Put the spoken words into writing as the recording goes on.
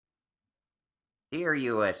Dear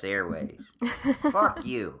U.S. Airways, fuck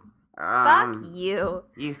you. Fuck you.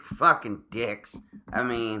 You fucking dicks. I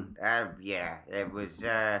mean, yeah, it was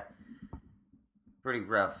pretty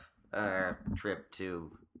rough trip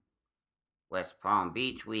to West Palm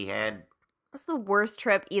Beach we had. That's the worst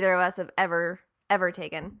trip either of us have ever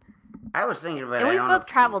taken. I was thinking about it. And I we've don't know both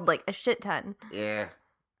traveled like a shit ton. Yeah.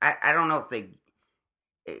 I don't know if they.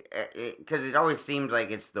 Because it always seems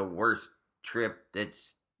like it's the worst trip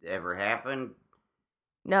that's ever happened.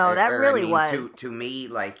 No, that really was. To me,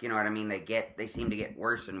 like, you know what I mean. They seem to get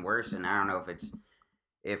worse and worse, and I don't know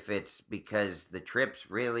if it's because the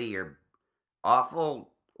trips really are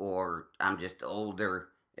awful, or I'm just older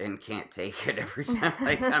and can't take it every time.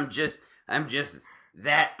 Like I'm just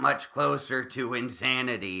that much closer to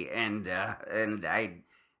insanity and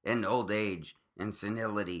old age and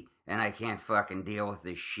senility, and I can't fucking deal with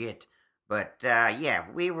this shit. But yeah,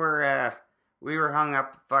 we were hung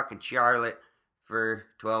up fucking Charlotte for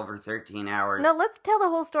 12 or 13 hours. No, let's tell the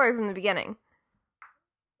whole story from the beginning.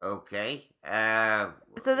 Okay. So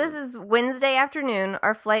this is Wednesday afternoon.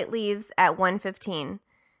 Our flight leaves at 1:15.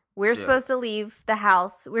 We're supposed to leave the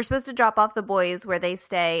house. We're supposed to drop off the boys where they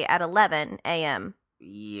stay at 11 a.m.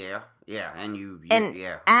 Yeah, and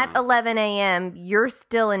at 11 a.m. you're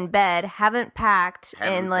still in bed, haven't packed,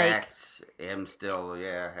 am still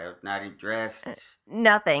have not even dressed.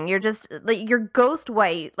 Nothing. You're just like you're ghost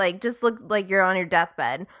white, like just look like you're on your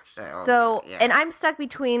deathbed. So and I'm stuck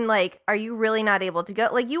between like, are you really not able to go?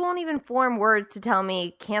 Like you won't even form words to tell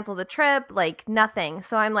me cancel the trip, like nothing.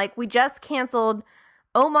 So I'm like, we just canceled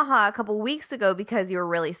Omaha a couple weeks ago because you were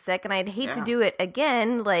really sick, and I'd hate to do it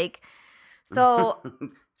again, like. So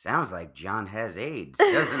sounds like John has AIDS,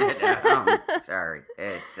 doesn't it? Sorry,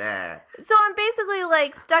 it's So I'm basically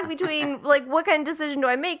like stuck between like what kind of decision do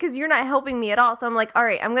I make, because you're not helping me at all. So I'm like, all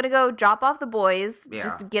right, I'm gonna go drop off the boys,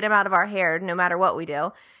 just get them out of our hair, no matter what we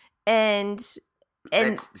do, and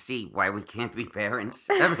let's see why we can't be parents.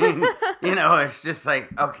 I mean, it's just like,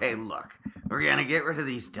 okay, look, we're gonna get rid of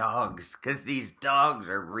these dogs because these dogs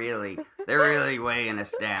are they're really weighing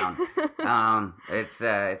us down. I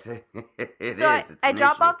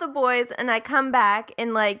drop off the boys and I come back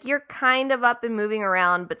and like you're kind of up and moving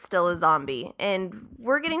around, but still a zombie. And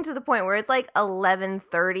we're getting to the point where it's like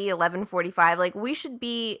 11:30, 11:45. Like we should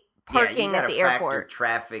be parking at the airport.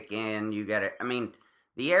 Traffic in.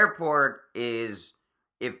 The airport is,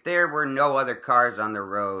 if there were no other cars on the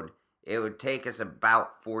road, it would take us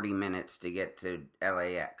about 40 minutes to get to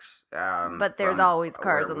LAX. But there's always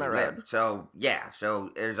cars on the road. Live. So, yeah,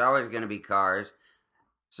 there's always going to be cars.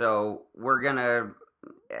 So we're going to,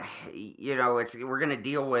 we're going to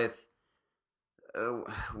deal with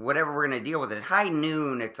whatever we're going to deal with. At high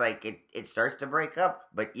noon, it's like it starts to break up,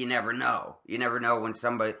 but you never know. You never know when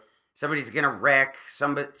somebody's going to wreck,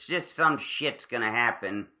 some shit's going to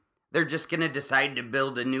happen. They're just going to decide to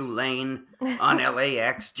build a new lane on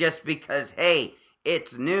LAX just because, hey,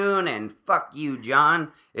 it's noon and fuck you,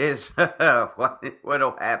 John, is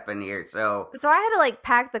what'll happen here. So I had to like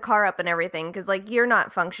pack the car up and everything because like you're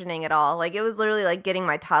not functioning at all. Like it was literally like getting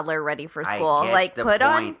my toddler ready for school. I get the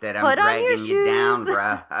point that I'm dragging you down,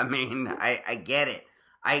 bruh. I mean, I get it.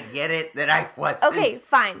 I get it that I wasn't. Okay,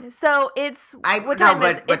 fine. So it's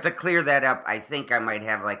but to clear that up, I think I might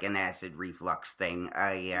have like an acid reflux thing.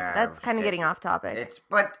 That's kind of getting off topic.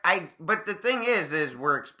 But the thing is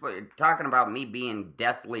we're talking about me being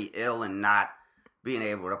deathly ill and not being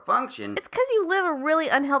able to function. It's because you live a really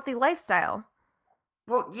unhealthy lifestyle.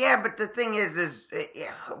 Well, yeah, but the thing is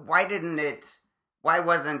why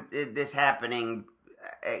wasn't this happening?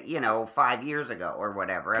 5 years ago or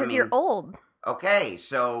whatever. Because you're old. Okay,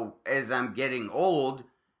 so as I'm getting old,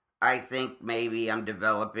 I think maybe I'm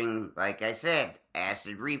developing, like I said,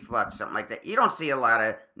 acid reflux, something like that. You don't see a lot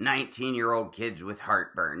of 19-year-old kids with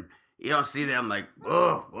heartburn. You don't see them like,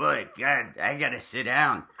 oh, boy, God, I gotta sit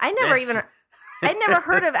down. I'd never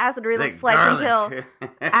heard of acid reflux until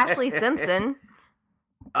Ashley Simpson.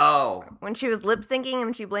 Oh. When she was lip syncing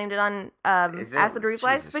and she blamed it on acid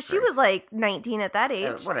reflux. But she was like 19 at that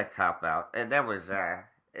age. What a cop-out. That was,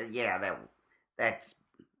 that's,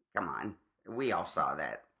 come on. We all saw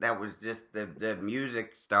that. That was just the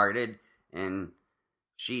music started and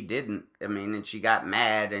she didn't. And she got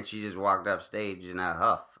mad and she just walked off stage in a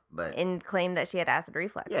huff. And claimed that she had acid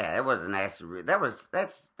reflux. Yeah, it wasn't acid.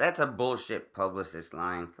 That's a bullshit publicist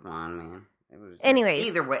line. Come on, man. Anyways.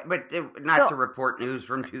 Either way, but not to report news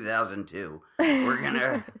from 2002. We're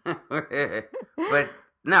gonna, but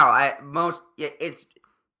no,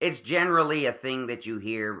 it's generally a thing that you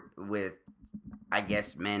hear with, I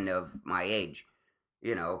guess, men of my age.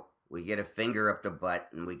 We get a finger up the butt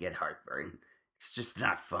and we get heartburn. It's just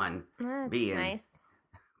not fun That's being nice.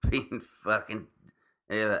 being fucking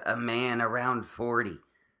a man around 40.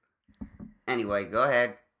 Anyway, go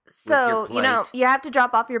ahead. So, you have to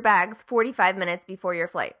drop off your bags 45 minutes before your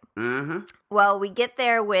flight. Mm-hmm. Well, we get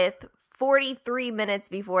there with 43 minutes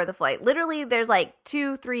before the flight. Literally, there's like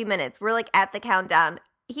 2-3 minutes. We're like at the countdown.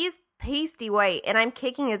 He's pasty white, and I'm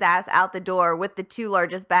kicking his ass out the door with the 2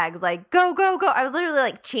 largest bags. Like, go, go, go! I was literally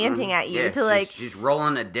like chanting at you to like. She's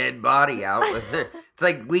rolling a dead body out with it. It's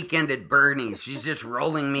like Weekend at Bernie's. She's just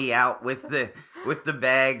rolling me out with the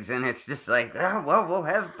bags, and it's just like, oh well, we'll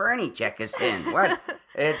have Bernie check us in. What?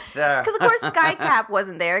 It's because of course Skycap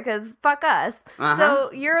wasn't there because fuck us.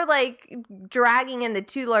 So you're like dragging in the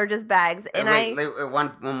 2 largest bags, and wait,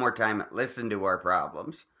 one more time. Listen to our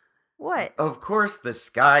problems. What? Of course, the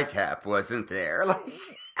Skycap wasn't there. Like,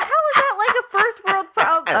 how is that like a first world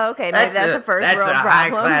problem? Oh, okay, maybe that's a first world problem. That's a high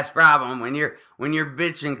class problem when you're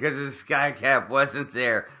bitching because the Skycap wasn't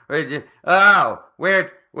there. Oh,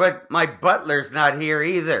 what? My butler's not here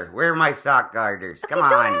either. Where are my sock garters? Come on,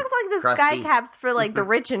 don't act like the Krusty. Skycap's for like the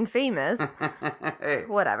rich and famous.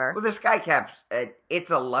 Whatever. Well, the Skycaps, it's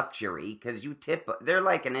a luxury because you tip. They're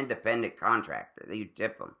like an independent contractor. You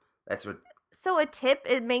tip them. That's what. So a tip,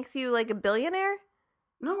 it makes you like a billionaire?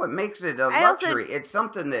 No, it makes it a luxury. It's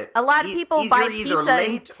something that a lot of people buy either pizza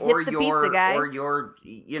late and or tip the pizza guy. or you're,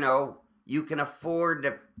 you can afford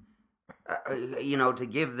to, to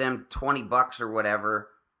give them $20 or whatever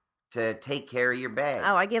to take care of your bag.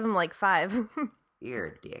 Oh, I give them like 5. You're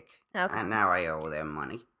a dick. Okay. And now I owe them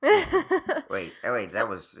money. Wait, that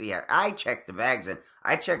was, I checked the bags and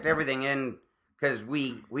I checked everything in because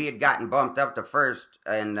we had gotten bumped up to first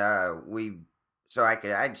and I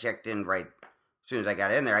checked in right as soon as I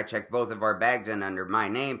got in there. I checked both of our bags in under my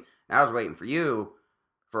name and I was waiting for you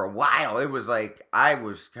for a while. It was like, I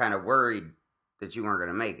was kind of worried that you weren't going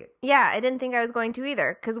to make it. Yeah, I didn't think I was going to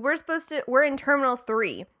either because we're in Terminal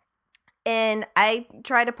 3 and I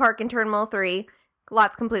try to park in Terminal 3.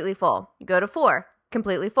 Lots completely full. You go to 4,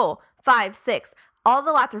 completely full. 5, 6, all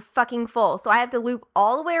the lots are fucking full. So I have to loop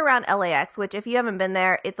all the way around LAX, which if you haven't been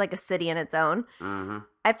there, it's like a city in its own. Mm-hmm.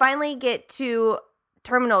 I finally get to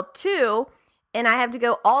Terminal 2, and I have to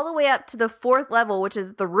go all the way up to the 4th level, which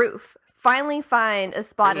is the roof. Finally find a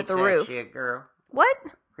spot at the roof. Shit, girl. What?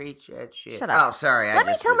 Preach that shit. Shut up. Oh, sorry. Let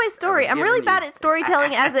me tell my story. I'm really bad at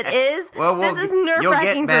storytelling as it is. Well, this is nerve-wracking you'll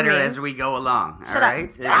get better for me. as we go along. Shut all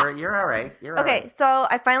right? up. You're all right. You're all okay, right. So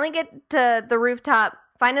I finally get to the rooftop,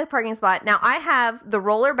 find a parking spot. Now I have the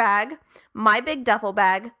roller bag, my big duffel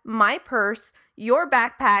bag, my purse, your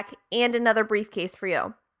backpack, and another briefcase for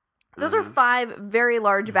you. Those are 5 very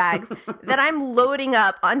large bags that I'm loading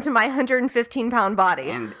up onto my 115-pound body.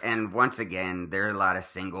 And once again, there are a lot of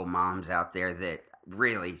single moms out there that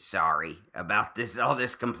really sorry about all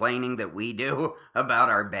this complaining that we do about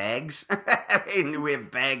our bags. I mean, we have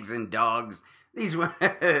bags and dogs. These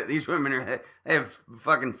women have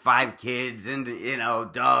fucking 5 kids and,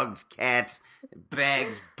 dogs, cats,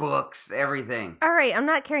 bags, books, everything. All right, I'm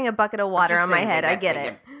not carrying a bucket of water on my head. I get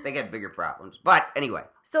it. They get bigger problems. But anyway.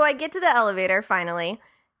 So I get to the elevator finally,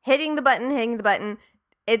 hitting the button.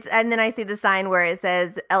 And then I see the sign where it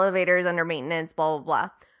says elevators under maintenance, blah, blah, blah.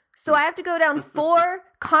 So I have to go down 4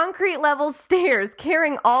 concrete level stairs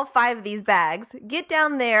carrying all 5 of these bags, get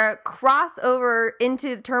down there, cross over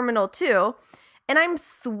into Terminal 2, and I'm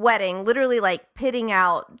sweating, literally like pitting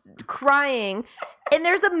out, crying. And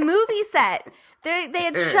there's a movie set. They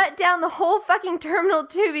had shut down the whole fucking Terminal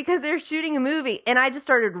 2 because they're shooting a movie. And I just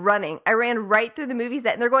started running. I ran right through the movie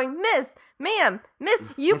set. And they're going, Miss,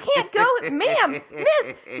 you can't go. Ma'am,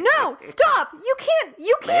 miss, no, stop. You can't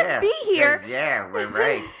be here. Yeah, we're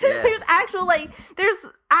right. Yeah. there's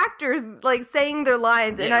actors like saying their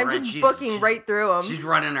lines. And I'm just booking right through them. She's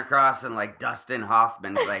running across and like Dustin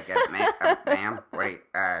Hoffman's like, ma'am, wait,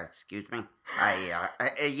 excuse me.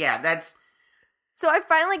 That's... So I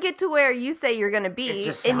finally get to where you say you're going to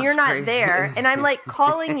be, and you're not there, and I'm, like,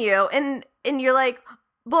 calling you, and you're like,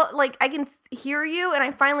 well, like, I can hear you, and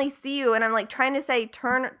I finally see you, and I'm, like, trying to say,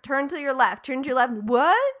 turn to your left,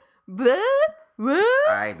 what?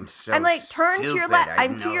 I'm like, turn to your left.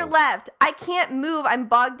 I'm to your left. I can't move. I'm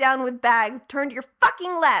bogged down with bags. Turn to your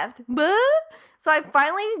fucking left. So I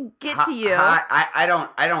finally get to you. I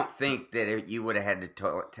don't think that you would have had to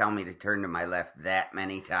tell me to turn to my left that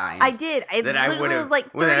many times. I did. It literally was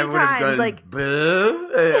like 30 times. Gone, like,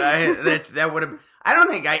 that would have. I don't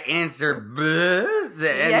think I answered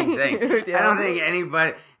to anything. I don't think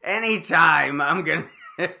anybody. Anytime I'm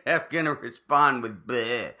gonna respond with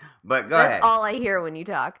bleh. But go ahead. That's all I hear when you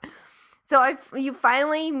talk. So you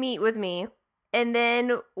finally meet with me, and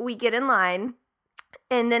then we get in line.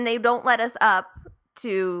 and then they don't let us up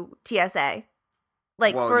to TSA.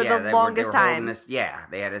 Like, for the longest time.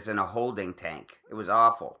 They had us in a holding tank. It was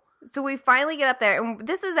awful. So we finally get up there, and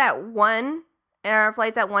this is at 1, and our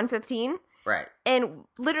flight's at 1:15. Right. And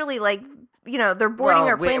literally, like, you know, they're boarding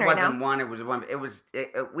our plane right now. It wasn't 1, it was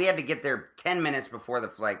 1. We had to get there 10 minutes before the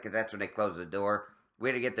flight, because that's when they closed the door. We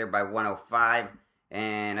had to get there by 1:05,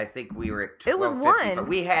 and I think we were at 12:55. It was 1.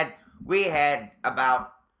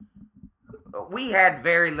 We had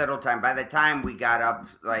very little time. By the time we got up,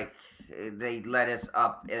 like, they let us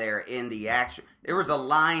up there in the action. There was a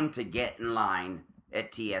line to get in line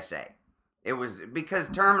at TSA. It was because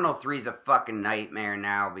Terminal 3 is a fucking nightmare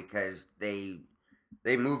now because they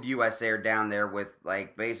moved US Air down there with,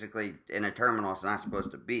 like, basically in a terminal it's not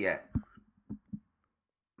supposed to be at.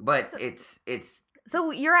 But it's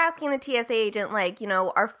So you're asking the TSA agent, like, you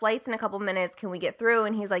know, our flight's in a couple minutes, can we get through?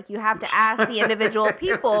 And he's like, you have to ask the individual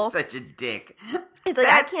people. Such a dick. He's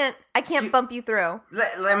like, I can't bump you through.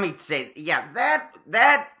 Let me say,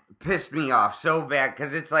 that pissed me off so bad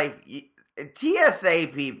because it's like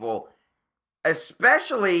TSA people,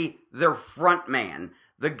 especially their front man,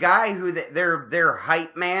 the guy who their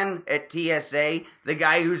hype man at TSA, the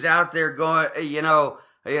guy who's out there going, you know,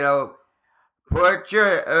 put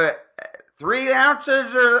your 3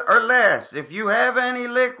 ounces or less. If you have any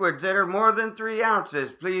liquids that are more than 3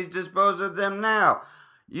 ounces, please dispose of them now.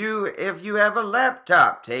 If you have a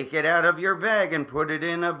laptop, take it out of your bag and put it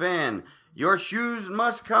in a bin. Your shoes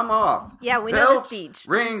must come off. Yeah, we know the speech.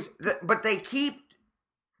 Rings, but they keep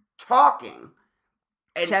talking.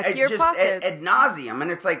 Check your pockets. Ad nauseum. And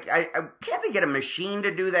it's like, can't they get a machine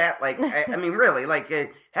to do that? Like, I mean, really, like,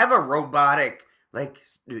 have a robotic, like,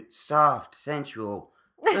 soft, sensual,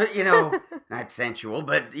 you know, not sensual,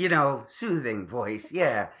 but, you know, soothing voice,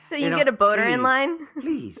 yeah. So you get a boater in line?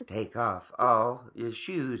 Please take off all your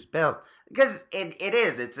shoes, belt. Because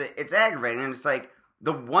it's aggravating, and it's like,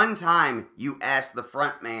 the one time you ask the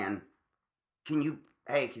front man, can you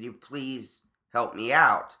please help me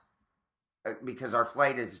out? Because our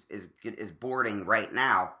flight is boarding right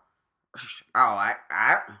now. Oh,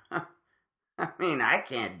 I mean, I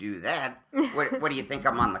can't do that. What do you think,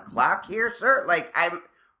 I'm on the clock here, sir? Like,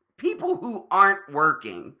 people who aren't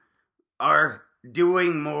working are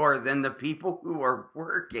doing more than the people who are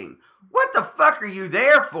working. What the fuck are you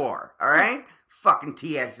there for? All right? Fucking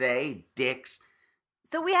TSA dicks.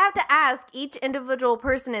 So we have to ask each individual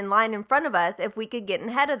person in line in front of us if we could get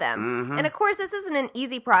ahead of them. Mm-hmm. And of course, this isn't an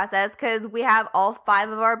easy process because we have all 5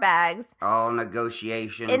 of our bags. All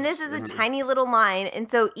negotiations. And this is a tiny little line. And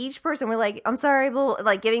so each person, we're like, I'm sorry, but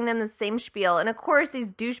like giving them the same spiel. And of course,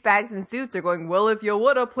 these douchebags in suits are going, well, if you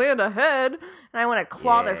would have planned ahead. And I want to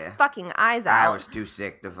claw their fucking eyes out. I was too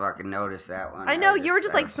sick to fucking notice that one. I know, you were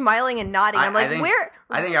just like smiling and nodding. I'm like, where?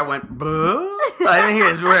 I think I went, boo. I think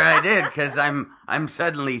it's where I did because I'm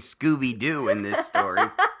suddenly Scooby-Doo in this story.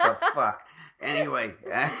 The fuck. Anyway.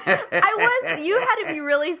 You had to be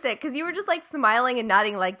really sick because you were just like smiling and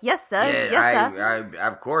nodding like, yes, sir, yes, sir.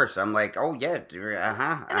 Of course. I'm like, oh, yeah,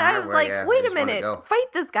 uh-huh. And I was like, wait a minute,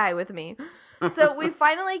 fight this guy with me. So we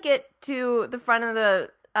finally get to the front of the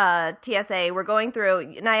TSA. We're going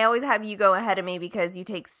through, and I always have you go ahead of me because you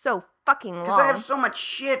take so fucking long. Because I have so much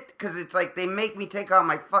shit, because it's like they make me take out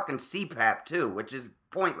my fucking CPAP too, which is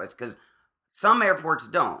pointless, because some airports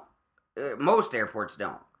don't. Most airports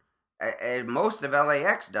don't. Most of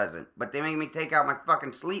LAX doesn't, but they make me take out my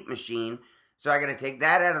fucking sleep machine, so I gotta take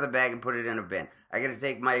that out of the bag and put it in a bin. I gotta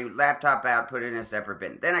take my laptop out, put it in a separate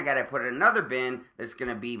bin. Then I gotta put it in another bin that's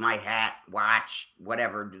gonna be my hat, watch,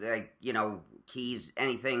 whatever, like, you know, keys,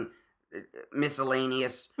 anything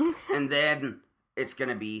miscellaneous. And then it's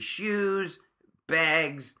gonna be shoes,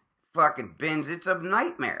 bags, fucking bins. It's a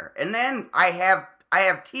nightmare. And then I have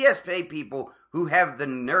TSA people who have the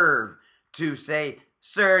nerve to say,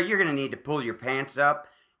 sir, you're gonna need to pull your pants up.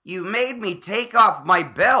 You made me take off my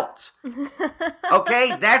belt.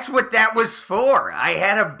 Okay, that's what that was for. I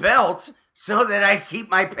had a belt so that I keep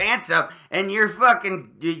my pants up, and you're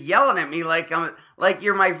fucking yelling at me like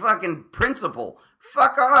you're my fucking principal.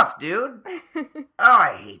 Fuck off, dude. Oh,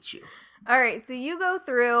 I hate you. All right, so you go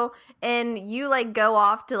through and you like go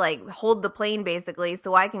off to like hold the plane basically,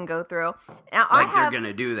 so I can go through. Now they're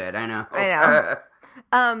gonna do that. I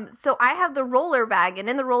know. So I have the roller bag, and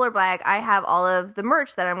in the roller bag, I have all of the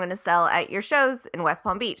merch that I'm going to sell at your shows in West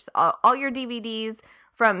Palm Beach. So all your DVDs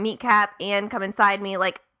from Meat Cap and Come Inside Me,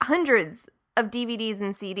 like hundreds of DVDs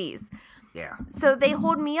and CDs. Yeah. So they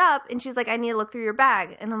hold me up, and she's like, I need to look through your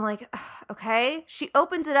bag. And I'm like, okay. She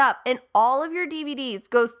opens it up, and all of your DVDs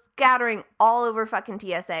go scattering all over fucking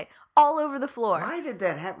TSA, all over the floor. Why did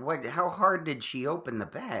that happen? How hard did she open the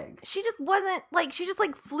bag? She just wasn't, like, she just,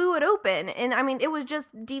 like, flew it open. And, I mean, it was just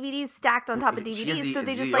DVDs stacked on top of DVDs, so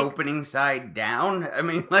they just, like... opening side down? I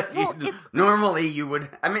mean, like, well, normally you would...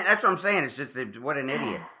 I mean, that's what I'm saying. It's just, what an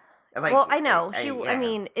idiot. Like, well, I know. I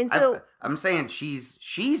mean, and so... I'm saying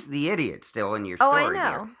she's the idiot still in your story. Oh, I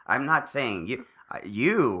know. Here. I'm not saying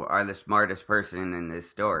you are the smartest person in this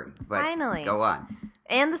story. But finally. Go on.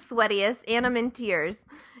 And the sweatiest, and I'm in tears.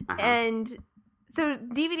 And so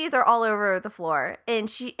DVDs are all over the floor. And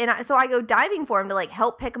so I go diving for him to, like,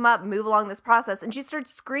 help pick him up, move along this process. And she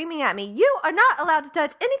starts screaming at me, you are not allowed to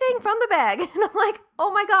touch anything from the bag. And I'm like,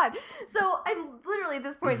 oh my God. So I literally at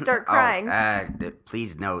this point start crying.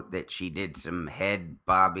 Please note that she did some head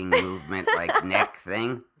bobbing movement, like neck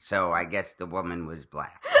thing. So I guess the woman was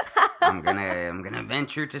black. I'm gonna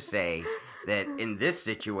venture to say that in this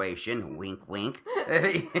situation, wink, wink,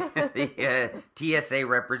 the TSA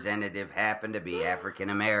representative happened to be African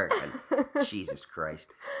American. Jesus Christ.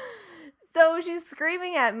 So she's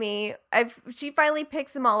screaming at me. She finally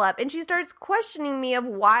picks them all up, and she starts questioning me of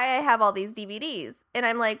why I have all these DVDs. And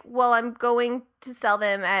I'm like, well, I'm going to sell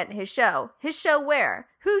them at his show. His show where?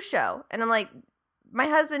 Whose show? And I'm like, my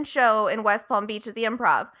husband's show in West Palm Beach at the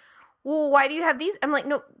Improv. Well, why do you have these? I'm like,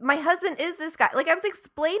 no, my husband is this guy. Like, I was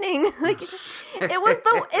explaining, like, it was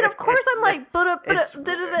and of course I'm like,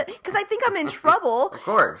 because I think I'm in trouble. Of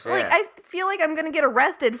course, yeah. Like, I feel like I'm going to get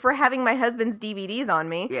arrested for having my husband's DVDs on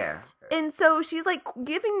me. Yeah. And so she's, like,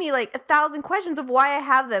 giving me, like, 1,000 questions of why I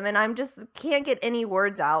have them, and I'm just can't get any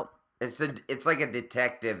words out. It's like a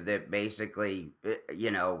detective that basically,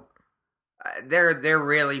 they're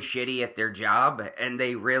really shitty at their job, and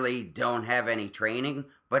they really don't have any training,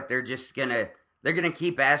 but they're gonna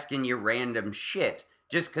keep asking you random shit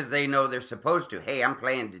just because they know they're supposed to. Hey, I'm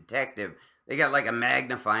playing detective. They got like a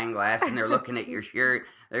magnifying glass, and they're looking at your shirt.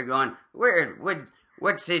 They're going,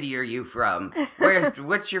 what city are you from?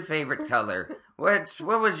 What's your favorite color? What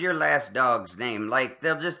was your last dog's name? Like,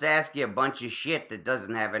 they'll just ask you a bunch of shit that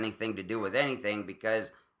doesn't have anything to do with anything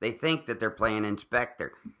because they think that they're playing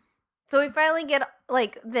inspector. So we finally get,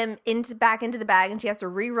 like, them back into the bag, and she has to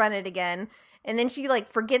rerun it again. And then she,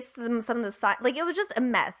 like, forgets some of the side. Like, it was just a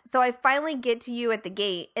mess. So I finally get to you at the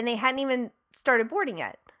gate, and they hadn't even started boarding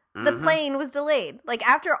yet. Mm-hmm. The plane was delayed. Like,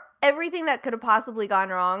 after everything that could have possibly gone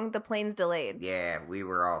wrong, the plane's delayed. Yeah, we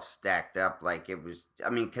were all stacked up like it was...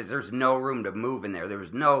 I mean, because there's no room to move in there. There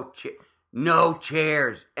was no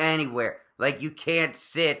chairs anywhere. Like, you can't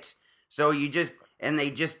sit. So you just... And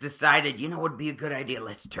they just decided, what would be a good idea?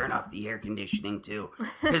 Let's turn off the air conditioning, too.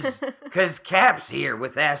 Because Cap's here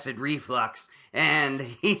with acid reflux. And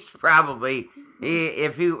he's probably,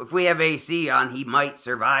 if we have AC on, he might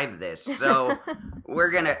survive this. So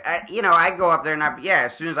we're going to, I go up there and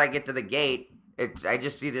as soon as I get to the gate, I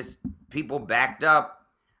just see this people backed up.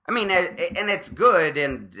 I mean, and it's good.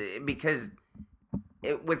 And because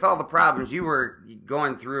with all the problems you were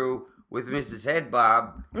going through with Mrs. Head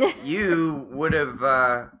Bob, you would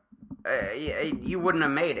have, you wouldn't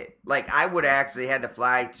have made it. Like, I would have actually had to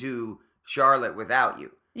fly to Charlotte without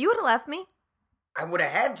you. You would have left me? I would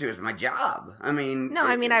have had to. It's my job. I mean... No,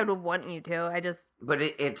 I would have wanted you to. But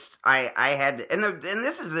I had... And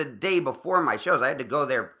this is the day before my shows. I had to go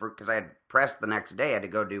there because I had press the next day. I had to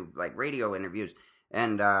go do, like, radio interviews.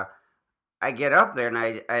 And I get up there,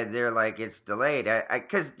 and they're like, it's delayed.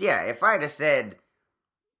 Because, if I'd have said...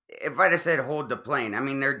 hold the plane, I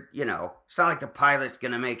mean, they're, it's not like the pilot's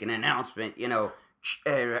going to make an announcement,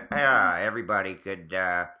 everybody could,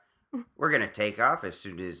 we're going to take off as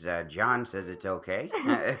soon as John says it's okay.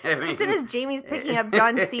 I mean, as soon as Jamie's picking up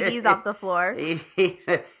John's CDs off the floor.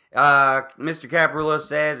 Mr. Caprillo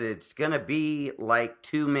says it's going to be like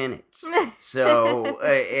 2 minutes. So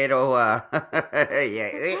it'll,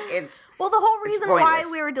 it's... Well, the whole reason why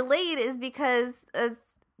we were delayed is because...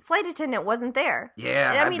 flight attendant wasn't there.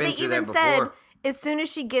 Yeah, I mean, they even said, as soon as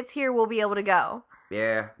she gets here, we'll be able to go.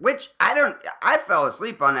 Yeah, which I fell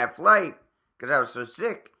asleep on that flight because I was so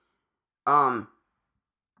sick.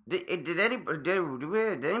 Did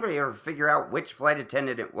anybody ever figure out which flight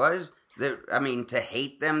attendant it was? To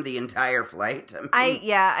hate them the entire flight?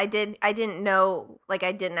 I did. I didn't know, like,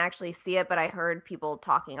 I didn't actually see it, but I heard people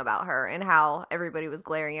talking about her and how everybody was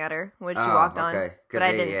glaring at her when she walked on. But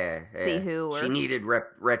I didn't see who. She needed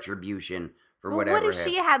retribution for whatever. What if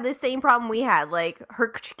she had the same problem we had? Like, her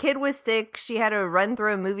kid was sick. She had to run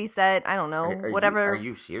through a movie set. I don't know. Whatever. Are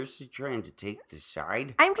you seriously trying to take the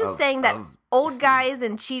side? I'm just saying that old guys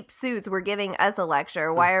in cheap suits were giving us a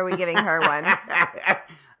lecture. Why are we giving her one?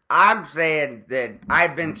 I'm saying that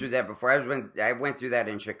I've been through that before. I went through that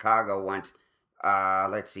in Chicago once.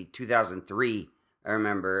 Let's see, 2003. I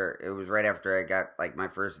remember it was right after I got like my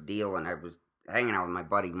first deal, and I was hanging out with my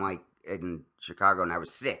buddy Mike in Chicago, and I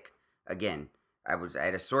was sick again. I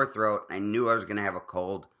had a sore throat. I knew I was gonna have a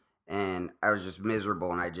cold, and I was just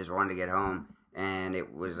miserable, and I just wanted to get home. And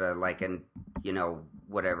it was like an,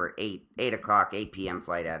 whatever, 8 p.m.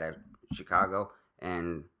 flight out of Chicago,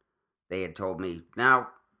 and they had told me, now,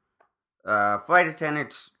 flight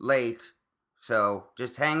attendant's late, so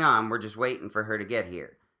just hang on. We're just waiting for her to get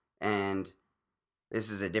here. And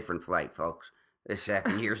this is a different flight, folks. This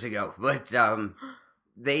happened years ago. But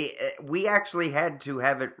we actually had to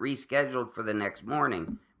have it rescheduled for the next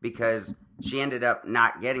morning because she ended up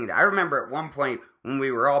not getting it. I remember at one point when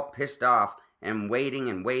we were all pissed off and waiting,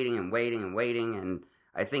 and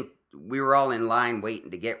I think we were all in line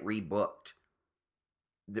waiting to get rebooked.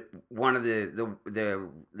 One of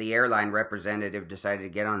the airline representative decided to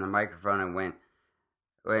get on the microphone and went,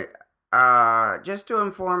 just to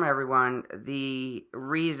inform everyone, the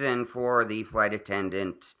reason for the flight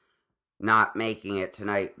attendant not making it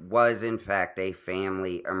tonight was in fact a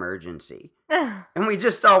family emergency. And we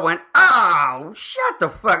just all went, oh, shut the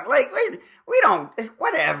fuck. Like, we don't,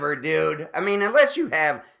 whatever, dude. I mean, unless you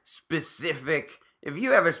have specific, if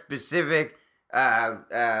you have a specific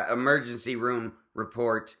emergency room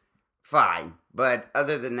report, fine. But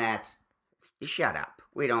other than that, shut up.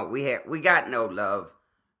 We got no love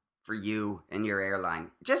for you and your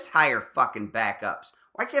airline. Just hire fucking backups.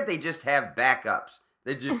 Why can't they just have backups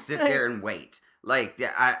that just sit there and wait? Like,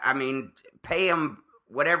 I mean, pay them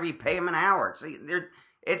whatever you pay them an hour. So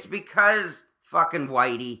it's because fucking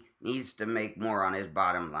Whitey needs to make more on his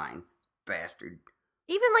bottom line. Bastard.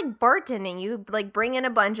 Even like bartending, you like bring in a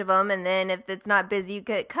bunch of them, and then if it's not busy, you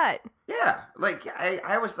get cut. Yeah, like I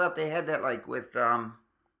always thought they had that like with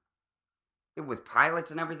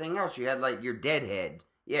pilots and everything else. You had like your deadhead.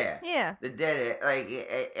 Yeah. The deadhead. Like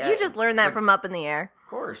you just learned that from Up in the Air. Of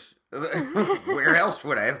course. Where else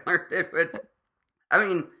would I have learned it? But I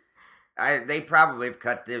mean, they probably have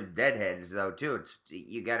cut the deadheads though too.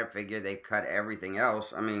 You got to figure they cut everything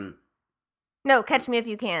else. I mean. No, Catch Me If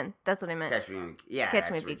You Can. That's what I meant. Catch Me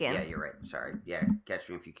If You Can. Yeah, you're right. Sorry. Yeah, Catch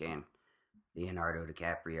Me If You Can. Leonardo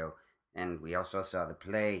DiCaprio. And we also saw The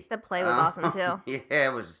Play. The Play was awesome too.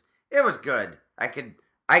 Yeah, it was good.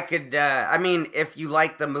 I mean, if you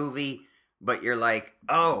like the movie, but you're like,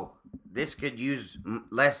 oh, this could use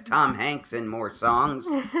less Tom Hanks and more songs,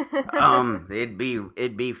 it'd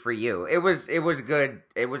be for you. It was good.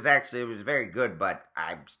 It was very good, but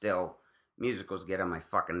musicals get on my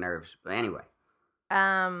fucking nerves. But anyway. We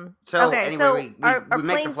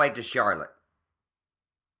make the flight to Charlotte.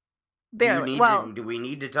 Barely. Do we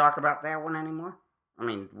need to talk about that one anymore? I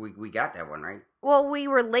mean, we got that one, right? Well, we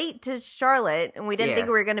were late to Charlotte, and we didn't think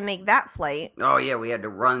we were going to make that flight. Oh, yeah, we had to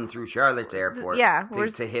run through Charlotte's airport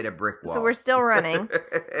to hit a brick wall. So we're still running.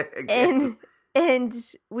 and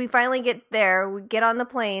we finally get there. We get on the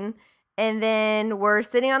plane, and then we're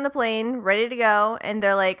sitting on the plane, ready to go, and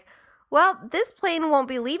they're like, well, this plane won't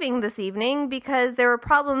be leaving this evening because there were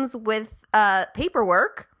problems with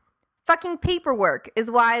paperwork. Fucking paperwork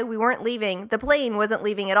is why we weren't leaving. The plane wasn't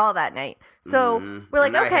leaving at all that night. So we're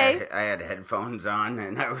like, okay. I had headphones on,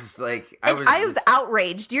 and I was like, I was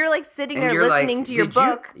outraged. You're like sitting there listening to your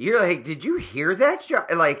book. You're like, did you hear that?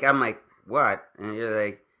 Like, I'm like, what? And you're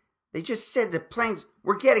like, they just said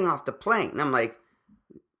we're getting off the plane. And I'm like,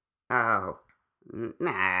 oh,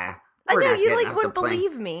 nah. I know you like wouldn't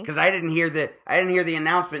believe me because I didn't hear the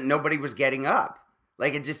announcement. Nobody was getting up.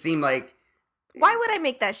 Like it just seemed like. Why would I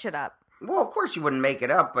make that shit up? Well, of course you wouldn't make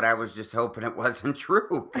it up, but I was just hoping it wasn't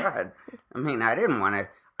true. God, I mean, I didn't want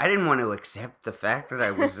to accept the fact that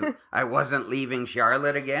I wasn't leaving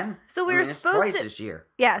Charlotte again. So we were supposed twice to this year.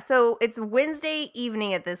 Yeah, so it's Wednesday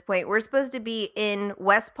evening at this point. We're supposed to be in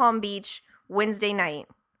West Palm Beach Wednesday night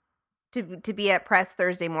to be at press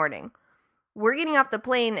Thursday morning. We're getting off the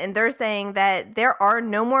plane, and they're saying that there are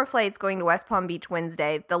no more flights going to West Palm Beach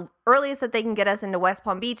Wednesday. The earliest that they can get us into West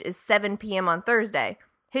Palm Beach is 7 p.m. on Thursday.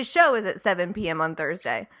 His show is at 7 p.m. on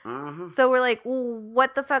Thursday. Mm-hmm. So we're like, well,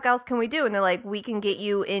 what the fuck else can we do? And they're like, we can get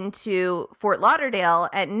you into Fort Lauderdale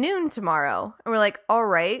at noon tomorrow. And we're like, all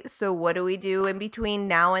right, so what do we do in between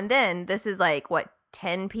now and then? This is like,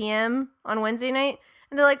 10 p.m. on Wednesday night?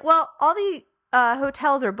 And they're like, well, all the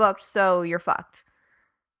hotels are booked, so you're fucked.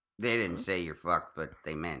 They didn't say you're fucked, but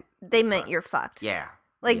they meant you're fucked. Yeah.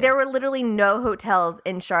 Like there were literally no hotels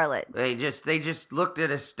in Charlotte. They just looked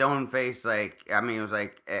at a stone face like, I mean, it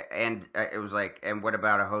was like, and what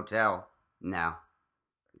about a hotel? No.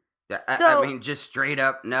 I mean, just straight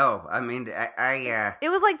up, no. I mean, It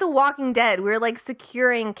was like The Walking Dead. We were like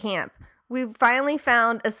securing camp. We finally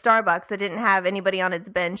found a Starbucks that didn't have anybody on its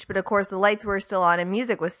bench, but of course the lights were still on and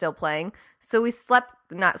music was still playing. So we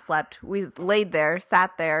we laid there,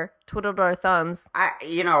 sat there, twiddled our thumbs.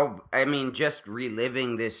 I mean, just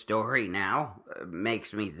reliving this story now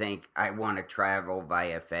makes me think I want to travel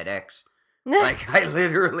via FedEx. Like, I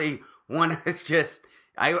literally want to just,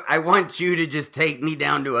 I want you to just take me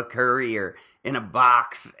down to a courier in a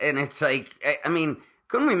box. And it's like, I mean,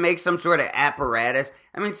 couldn't we make some sort of apparatus?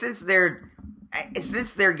 I mean, since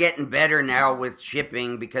they're getting better now with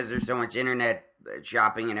shipping because there's so much internet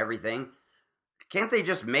shopping and everything, can't they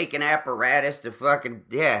just make an apparatus to fucking,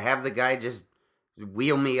 have the guy just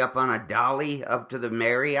wheel me up on a dolly up to the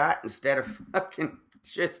Marriott instead of fucking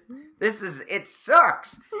it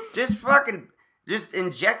sucks. Just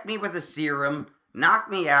inject me with a serum,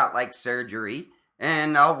 knock me out like surgery,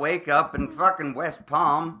 and I'll wake up in fucking West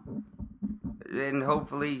Palm. And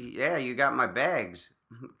hopefully, you got my bags,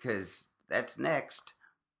 because that's next.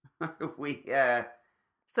 We hung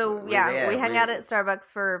out at Starbucks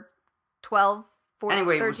for 12, 14,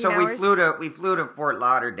 anyway, 13 so hours. we flew to Fort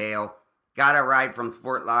Lauderdale, got a ride from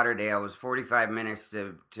Fort Lauderdale. It was 45 minutes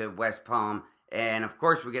to West Palm, and of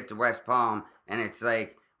course we get to West Palm, and it's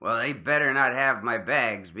like, well, they better not have my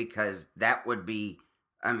bags, because that would be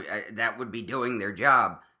doing their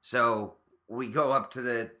job. So we go up to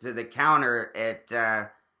the counter at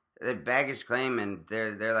the baggage claim, and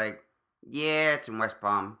they're like, yeah, it's in West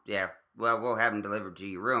Palm. Yeah, well, we'll have them delivered to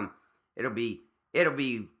your room. It'll be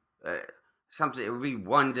something. It would be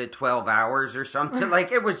 1 to 12 hours or something.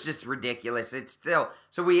 Like, it was just ridiculous. It's still,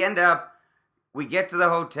 so we get to the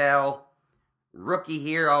hotel. Rookie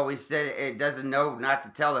here always said it doesn't know not to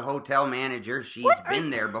tell the hotel manager she's been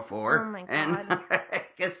there before. Oh my God. And I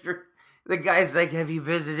guess the guy's like, have you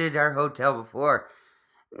visited our hotel before?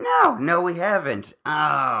 No, we haven't.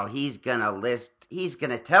 Oh, he's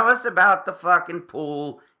gonna tell us about the fucking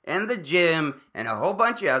pool and the gym and a whole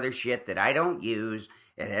bunch of other shit that I don't use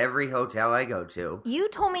at every hotel I go to. You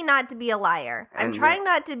told me not to be a liar. I'm trying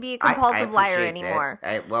not to be a compulsive liar anymore.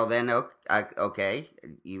 Well, then, okay.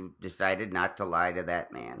 You decided not to lie to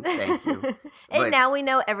that man. Thank you. And now we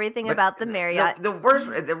know everything about the Marriott. The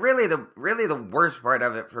worst part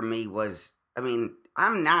of it for me was, I mean,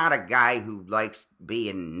 I'm not a guy who likes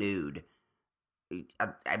being nude.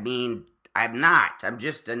 I mean, I'm not.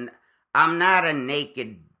 I'm not a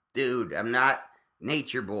naked dude. I'm not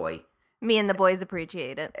Nature Boy. Me and the boys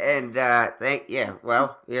appreciate it. And, I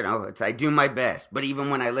do my best. But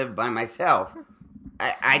even when I live by myself,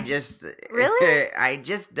 I just... Really? I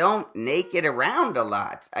just don't naked around a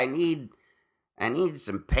lot. I need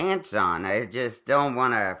some pants on. I just don't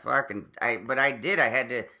want to but I did. I had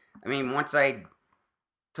to... I mean, once I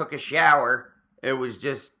took a shower, it was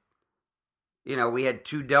just... we had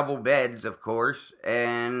 2 double beds, of course,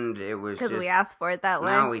 and it was because we asked for it that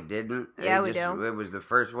way. No, we didn't. Yeah, we do. It was the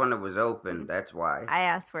first one that was open. That's why. I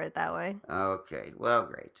asked for it that way. Okay, well,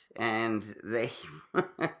 great. And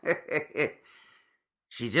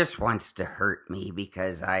she just wants to hurt me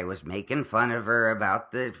because I was making fun of her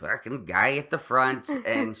about the fucking guy at the front,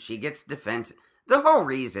 and she gets defensive. The whole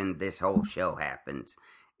reason this whole show happens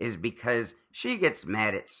is because she gets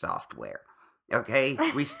mad at software. Okay,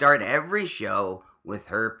 we start every show with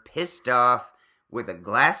her pissed off with a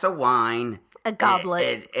glass of wine, a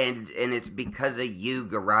goblet, and it's because of you,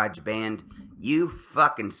 GarageBand. You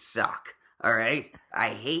fucking suck. All right, I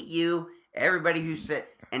hate you. Everybody who says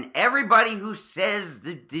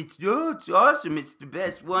that it's awesome, it's the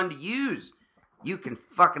best one to use. You can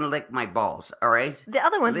fucking lick my balls. All right. The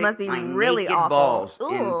other ones must be really awful. Balls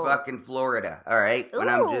in fucking Florida. All right.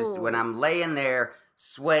 When I'm laying there,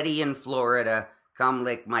 sweaty in Florida, come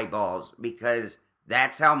lick my balls, because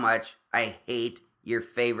that's how much I hate your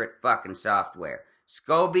favorite fucking software.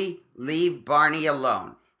 Scobie, leave Barney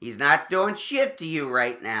alone. He's not doing shit to you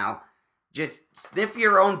right now. Just sniff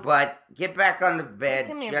your own butt, get back on the bed,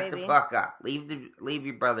 shut the fuck up. Leave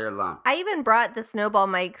your brother alone. I even brought the snowball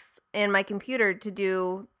mics in my computer to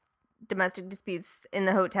do domestic disputes in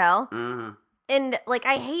the hotel. Mm-hmm. And, like,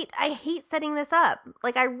 I hate setting this up.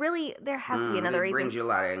 Like, there has to be another reason. It brings you a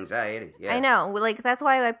lot of anxiety. Yeah. I know. Like, that's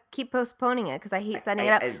why I keep postponing it, because I hate setting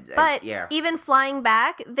it up. But even flying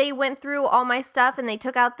back, they went through all my stuff, and they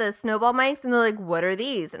took out the snowball mics, and they're like, what are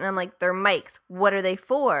these? And I'm like, they're mics. What are they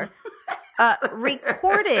for?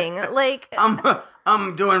 Recording. Like,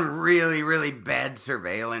 I'm doing really, really bad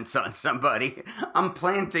surveillance on somebody. I'm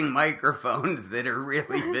planting microphones that are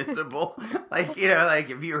really visible. Like, like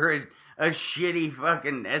if you were a shitty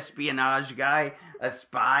fucking espionage guy, a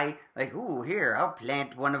spy, like, ooh, here, I'll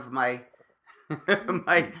plant one of my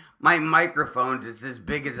my microphones is as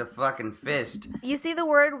big as a fucking fist. You see the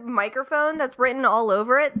word microphone that's written all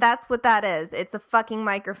over it? That's what that is. It's a fucking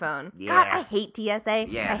microphone. Yeah. God, I hate TSA.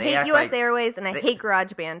 Yeah, I hate US Airways, and I hate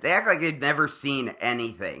GarageBand. They act like they've never seen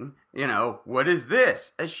anything. What is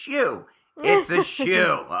this? A shoe. It's a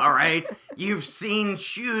shoe, all right? You've seen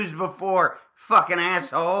shoes before, fucking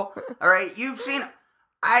asshole. All right? You've seen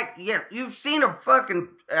a fucking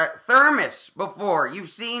thermos before.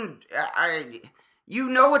 You've seen, you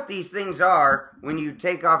know what these things are when you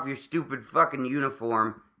take off your stupid fucking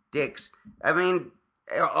uniform, dicks. I mean,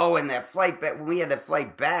 and that flight back, when we had a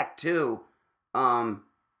flight back too,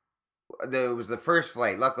 it was the first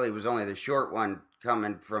flight. Luckily, it was only the short one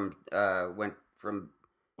coming from, went from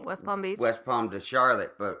West Palm Beach, West Palm to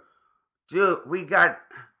Charlotte. But dude, we had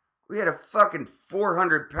a fucking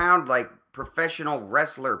 400-pound, like, professional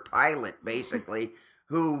wrestler pilot, basically,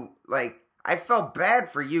 who, like, I felt bad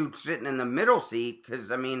for you sitting in the middle seat,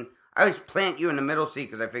 because, I mean, I always plant you in the middle seat,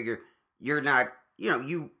 because I figure you're not,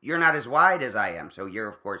 you're not as wide as I am, so you're,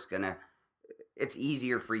 of course, it's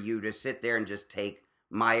easier for you to sit there and just take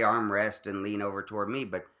my armrest and lean over toward me,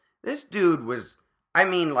 but this dude was, I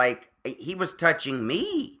mean, like, he was touching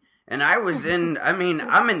me, and I was in, I mean,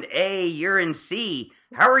 I'm in A, you're in C.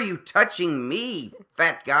 How are you touching me,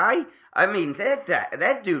 fat guy? I mean,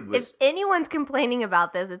 that dude was... If anyone's complaining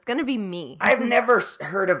about this, it's going to be me. I've never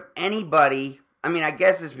heard of anybody... I mean, I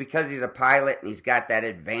guess it's because he's a pilot and he's got that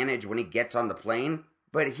advantage when he gets on the plane,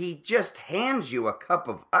 but he just hands you a cup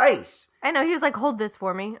of ice. I know, he was like, hold this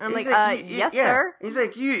for me. And I'm like, yes, sir. He's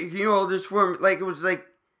like, you hold this for me? Like, it was like...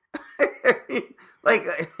 like,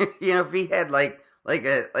 if he had, like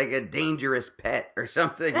a dangerous pet or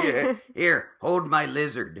something. Here, hold my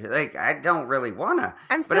lizard. Like, I don't really wanna.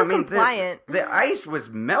 I'm so compliant. The ice was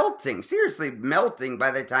melting, seriously melting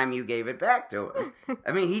by the time you gave it back to him.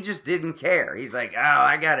 I mean, he just didn't care. He's like, oh,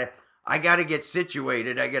 I gotta get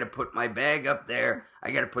situated. I gotta put my bag up there.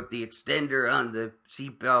 I gotta put the extender on the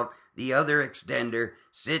seatbelt, the other extender,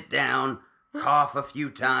 sit down, cough a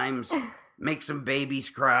few times, make some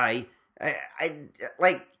babies cry. I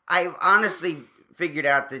honestly figured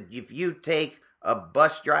out that if you take a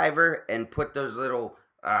bus driver and put those little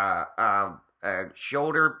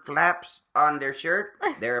shoulder flaps on their shirt,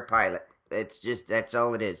 they're a pilot. That's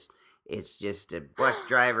all it is. It's just a bus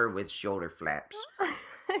driver with shoulder flaps.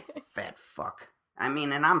 Fat fuck. I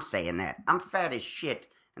mean, and I'm saying that. I'm fat as shit,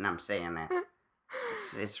 and I'm saying that.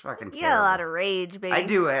 It's fucking terrible. You got a lot of rage, baby. I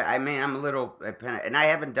do. I mean, I'm a little... And I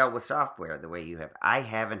haven't dealt with software the way you have. I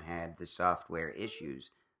haven't had the software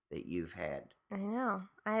issues that you've had. I know.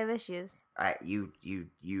 I have issues. You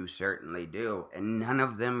certainly do, and none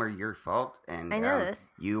of them are your fault. And I know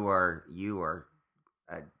this. You are you're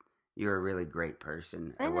a really great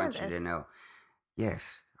person. I want you to know.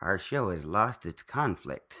 Yes, our show has lost its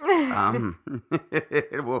conflict.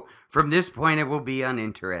 It will, from this point, it will be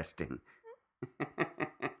uninteresting.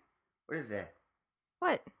 What is that?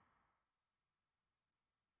 What?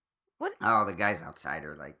 Oh, the guys outside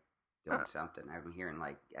are like doing something. I'm hearing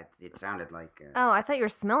like it sounded like. Oh, I thought you were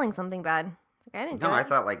smelling something bad. It's like, I didn't. No, I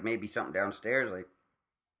thought like maybe something downstairs like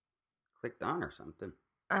clicked on or something.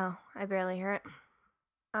 Oh, I barely hear it.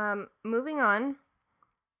 Moving on.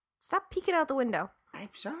 Stop peeking out the window. I'm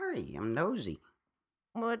sorry. I'm nosy.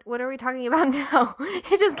 What are we talking about now?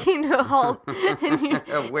 It just came to a halt, and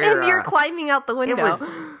you're climbing out the window.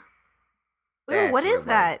 What is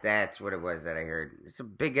that? That's what it was that I heard. It's a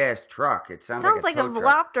big ass truck. It sounds like a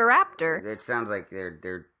Velociraptor. It sounds like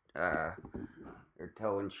they're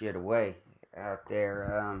towing shit away out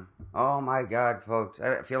there. Oh my God, folks!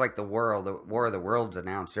 I feel like the War of the Worlds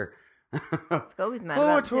announcer. Scobie's mad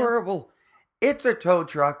about it too. Horrible! It's a tow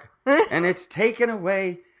truck, and it's taking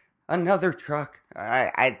away another truck.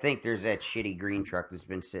 I think there's that shitty green truck that's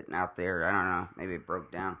been sitting out there. I don't know. Maybe it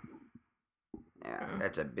broke down. Yeah,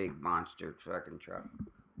 that's a big monster fucking truck.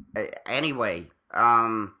 Anyway,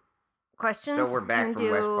 questions? So we're back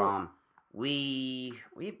from West Palm.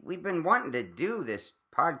 We've been wanting to do this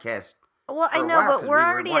podcast. Well, I know, but we're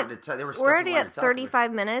already at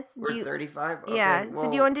 35 minutes. We're 35? Okay, yeah, well, so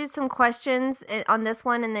do you want to do some questions on this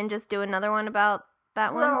one and then just do another one about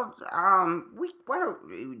that one? Well, why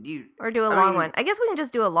don't you... Or do a long one. I guess we can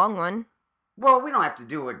just do a long one. Well, we don't have to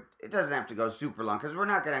do it it doesn't have to go super long because we're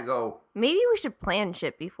not gonna go. Maybe we should plan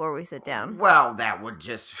shit before we sit down. Well, that would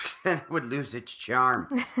just would lose its charm.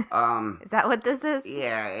 Is that what this is?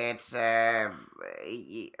 Yeah, it's well,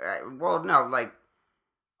 no, like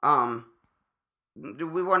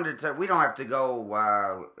we wanted to. We don't have to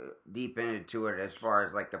go deep into it as far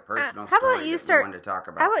as like the personal story we wanted to talk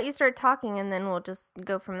about. How about you start talking and then we'll just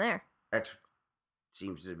go from there. That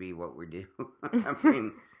seems to be what we do. I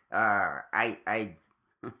mean, I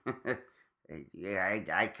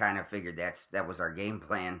kind of figured that was our game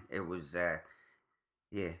plan. It was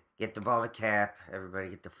get the ball to Cap. Everybody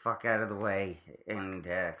get the fuck out of the way. And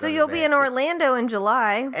so you'll be in Orlando in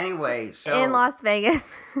July. Anyway, so in Las Vegas.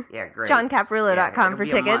 Yeah, great. JohnCaprillo.com for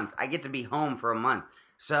tickets. I get to be home for a month.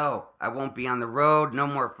 So I won't be on the road. No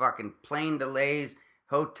more fucking plane delays,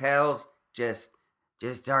 hotels, just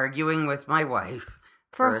arguing with my wife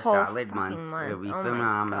for a solid month. It'll be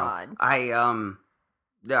phenomenal. My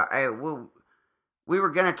God. We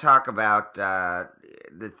were going to talk about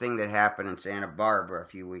the thing that happened in Santa Barbara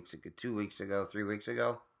 2 weeks ago, 3 weeks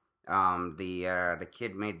ago. The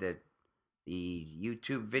kid made the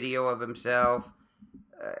YouTube video of himself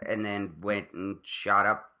and then went and shot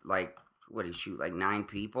up like 9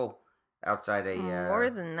 people outside a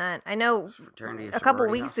more than that. I know fraternity a couple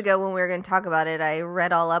weeks ago when we were going to talk about it, I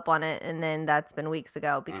read all up on it, and then that's been weeks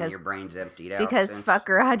ago because and your brain's emptied out because fuck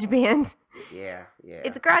GarageBand. Yeah.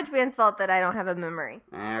 It's GarageBand's fault that I don't have a memory.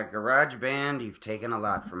 GarageBand, you've taken a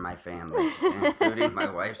lot from my family, including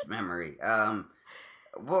my wife's memory.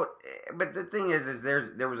 Well, but the thing is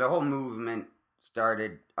there was a whole movement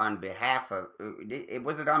started on behalf of.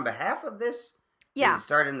 Was it on behalf of this? Yeah. Did it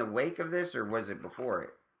start in the wake of this, or was it before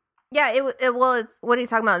it? Yeah, it's what he's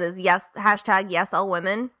talking about is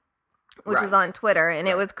 #YesAllWomen, which was on Twitter, and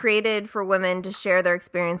it was created for women to share their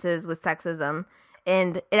experiences with sexism,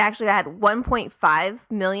 and it actually had 1.5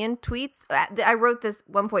 million tweets. I wrote this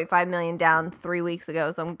 1.5 million down 3 weeks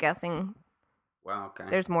ago, so I'm guessing. Wow. Okay.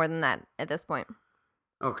 There's more than that at this point.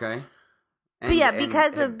 Okay. But yeah,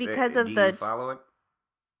 because of do the you follow it?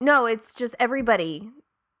 No, it's just everybody.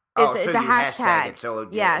 It's a hashtag. It, so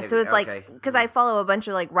so it's like, because I follow a bunch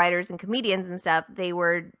of like writers and comedians and stuff. They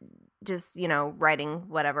were just, writing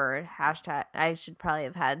whatever hashtag. I should probably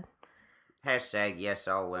have had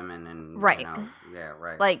 #YesAllWomen and right. Yeah,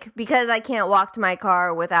 right. Like, because I can't walk to my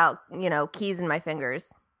car without, keys in my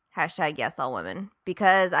fingers. #YesAllWomen.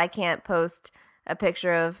 Because I can't post a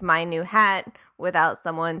picture of my new hat without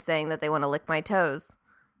someone saying that they want to lick my toes.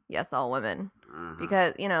 YesAllWomen. Mm-hmm.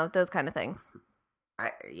 Because, those kind of things.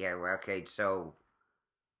 Okay, so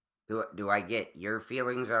do I get your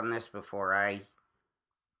feelings on this before I...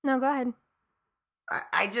 No, go ahead.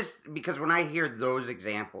 I just, because when I hear those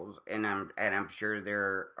examples, and I'm sure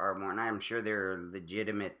there are more, and I'm sure there are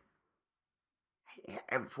legitimate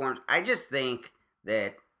forms, I just think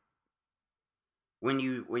that when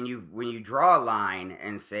you draw a line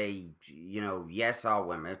and say, yes, all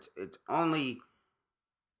women, it's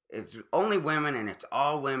only women, and it's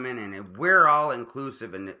all women, and we're all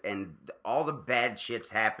inclusive, and all the bad shit's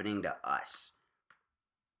happening to us.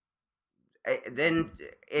 Then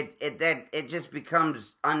it just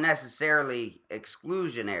becomes unnecessarily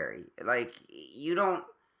exclusionary. Like,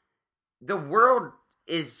 the world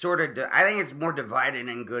is sort of, I think it's more divided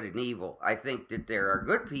in good and evil. I think that there are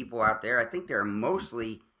good people out there. I think there are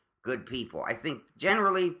mostly good people. I think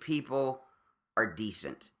generally people are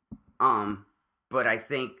decent. But I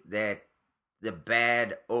think that the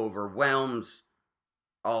bad overwhelms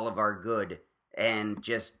all of our good and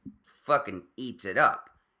just fucking eats it up.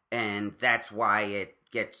 And that's why it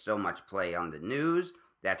gets so much play on the news.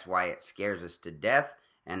 That's why it scares us to death.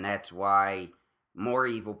 And that's why more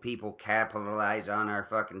evil people capitalize on our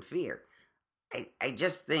fucking fear. I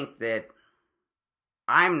just think that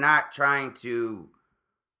I'm not trying to...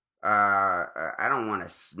 I don't want to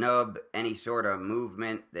snub any sort of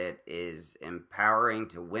movement that is empowering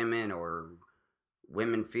to women, or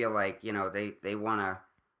women feel like, they want to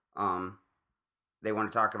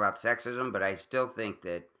talk about sexism, but I still think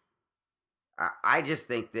that I just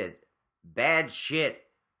think that bad shit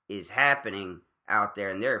is happening out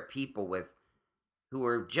there, and there are people who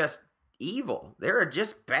are just evil. There are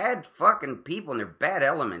just bad fucking people, and there are bad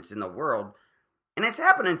elements in the world, and it's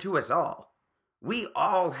happening to us all. We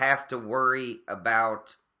all have to worry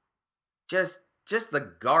about just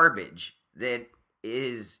the garbage that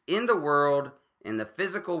is in the world, in the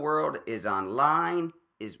physical world, is online,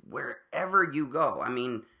 is wherever you go. I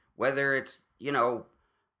mean, whether it's, I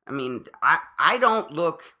don't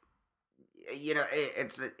look,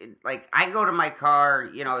 it's like, I go to my car,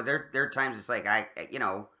 there are times it's like,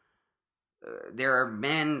 there are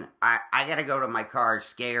men. I gotta go to my car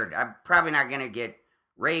scared. I'm probably not gonna get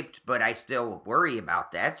raped, but I still worry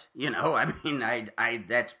about that. I mean, I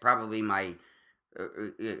that's probably my.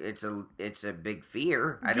 It's a big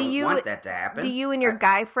fear. I don't want that to happen. Do you and your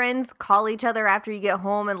guy friends call each other after you get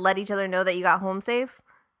home and let each other know that you got home safe?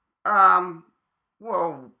 Well,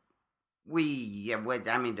 I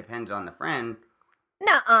mean, depends on the friend.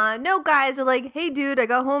 Nuh-uh. No guys are like, hey, dude, I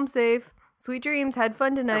got home safe. Sweet dreams. Had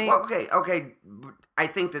fun tonight. Well, okay. I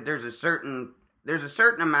think that there's a certain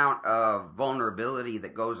amount of vulnerability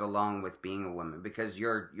that goes along with being a woman because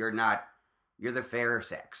you're the fairer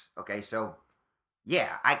sex. Okay, so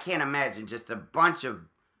yeah, I can't imagine just a bunch of,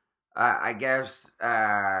 I guess,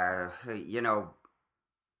 I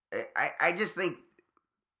just think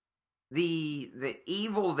the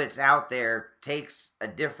evil that's out there takes a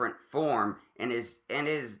different form and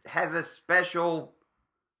has a special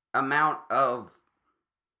amount of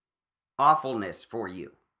awfulness for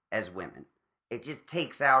you as women. It just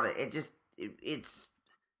takes out it's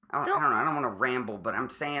I don't know, I don't want to ramble, but I'm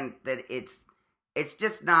saying that it's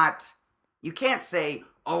just not, you can't say,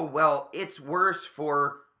 oh well, it's worse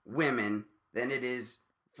for women than it is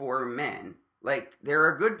for men. Like, there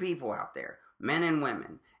are good people out there, men and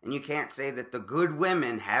women, and you can't say that the good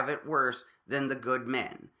women have it worse than the good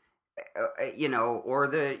men. Or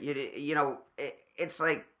it's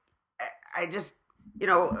like, I just,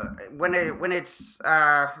 when it's,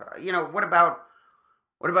 what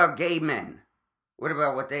about gay men? What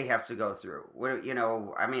about what they have to go through?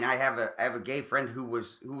 I mean, I have a gay friend who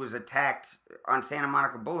was attacked on Santa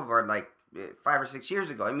Monica Boulevard like 5 or 6 years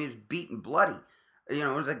ago. I mean, he was beaten bloody. It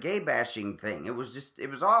was a gay bashing thing. It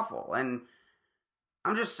was awful. And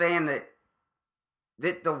I'm just saying that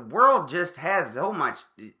the world just has so much.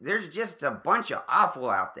 There's just a bunch of awful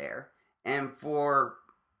out there, and for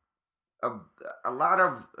a lot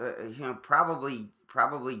of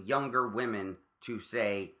probably younger women to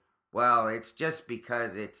say, well, it's just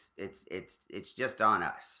because it's just on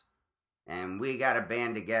us, and we got to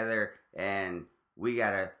band together, and we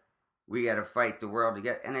gotta fight the world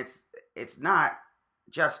together, and it's not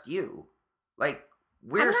just you. Like,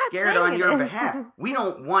 we're scared on your behalf. We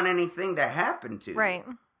don't want anything to happen to you. Right.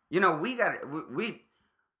 We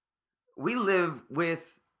live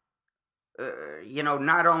with,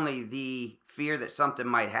 not only the fear that something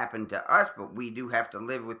might happen to us, but we do have to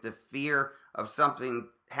live with the fear of something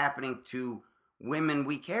happening to women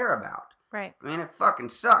we care about. Right. I mean, it fucking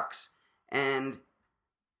sucks. And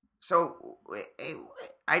so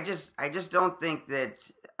I just don't think that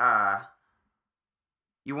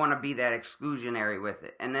you want to be that exclusionary with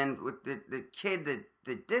it. And then with the kid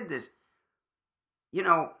that did this,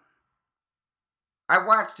 I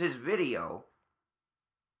watched his video,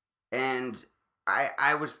 and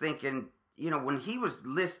I was thinking, when he was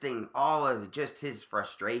listing all of just his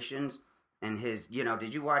frustrations and his,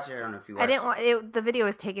 did you watch it? I don't know if you watched it. I didn't. The video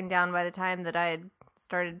was taken down by the time that I had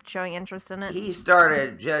started showing interest in it. He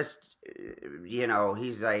started just,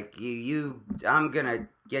 he's like, I'm going to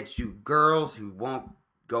get you girls who won't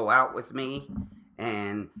go out with me,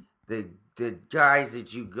 and the guys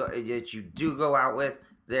that you do go out with,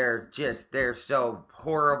 they're so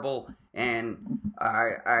horrible, and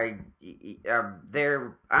I'm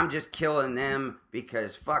just killing them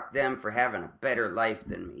because fuck them for having a better life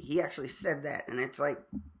than me. He actually said that, and it's like,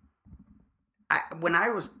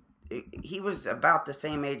 he was about the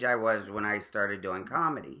same age I was when I started doing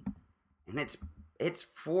comedy, and it's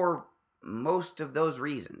for most of those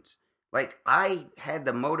reasons. Like, I had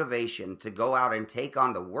the motivation to go out and take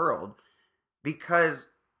on the world because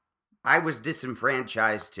I was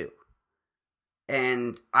disenfranchised too.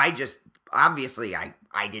 And I just, obviously, I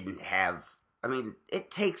didn't have, I mean,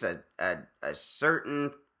 it takes a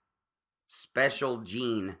certain special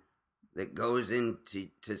gene that goes into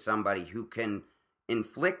somebody who can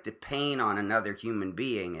inflict a pain on another human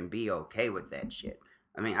being and be okay with that shit.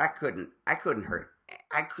 I mean, I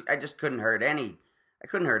just couldn't hurt anybody. I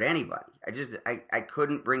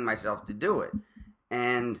couldn't bring myself to do it.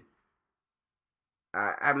 And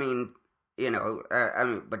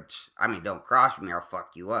don't cross me, I'll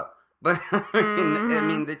fuck you up. But I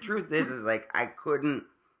mean, the truth is like, I couldn't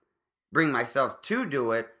bring myself to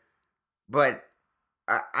do it. But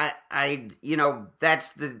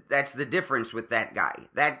that's the difference with that guy.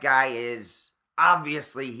 That guy is,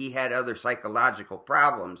 obviously, he had other psychological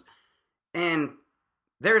problems, and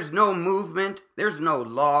there's no movement, there's no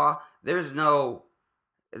law, there's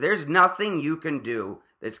nothing you can do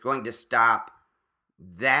that's going to stop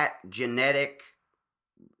that genetic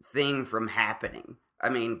thing from happening. I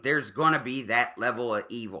mean, there's going to be that level of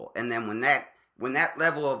evil. And then when that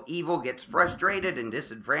level of evil gets frustrated and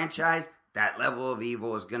disenfranchised, that level of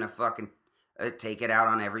evil is gonna fucking take it out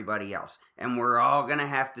on everybody else, and we're all gonna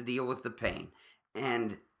have to deal with the pain.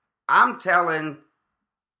 And I'm telling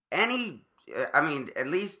at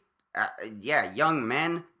least, young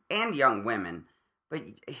men and young women, but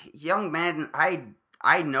young men, I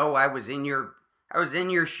know I was in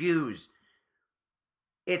your shoes.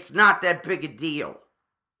 It's not that big a deal.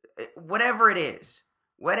 Whatever it is,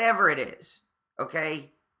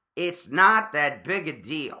 okay? It's not that big a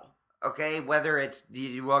deal, okay? Whether it's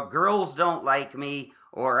girls don't like me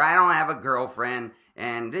or I don't have a girlfriend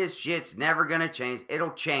and this shit's never gonna change.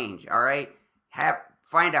 It'll change, all right?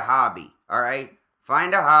 Find a hobby, all right?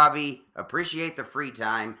 Find a hobby, appreciate the free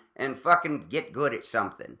time, and fucking get good at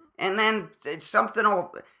something. And then something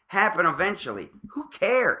will happen eventually. Who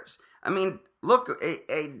cares? I mean, look,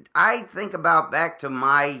 I think about back to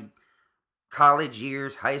my college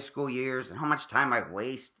years, high school years, and how much time I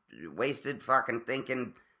wasted fucking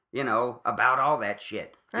thinking, about all that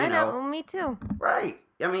shit. I know, me too. Right.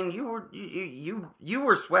 I mean, you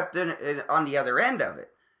were swept in on the other end of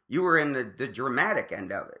it. You were in the dramatic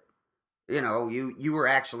end of it. You were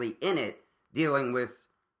actually in it, dealing with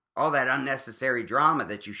all that unnecessary drama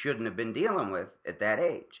that you shouldn't have been dealing with at that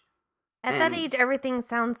age. At that age, everything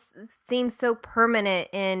seems so permanent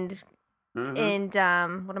and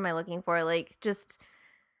what am I looking for? Like just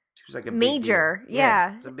like a major.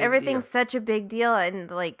 Yeah, everything's such a big deal,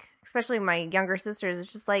 and like especially my younger sisters,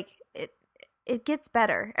 it's just like it gets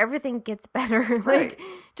better. Everything gets better. Like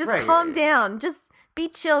just calm down. Just be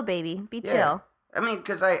chill, baby. Be chill. I mean,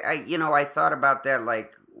 because I thought about that,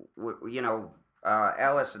 like,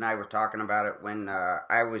 Ellis and I were talking about it when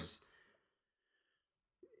I was,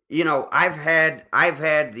 I've had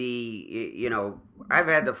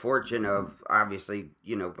the fortune of, obviously,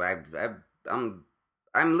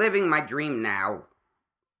 I'm living my dream now,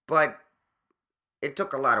 but it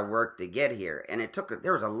took a lot of work to get here, and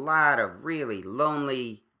there was a lot of really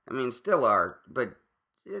lonely, still are, but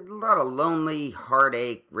a lot of lonely,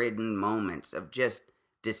 heartache-ridden moments of just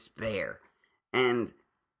despair. And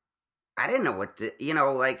I didn't know what to,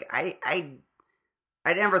 I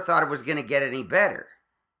never thought it was going to get any better.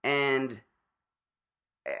 And,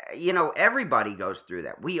 everybody goes through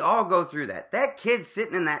that. We all go through that. That kid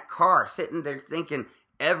sitting in that car, sitting there thinking,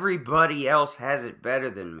 everybody else has it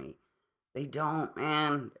better than me. They don't,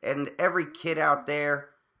 man. And every kid out there,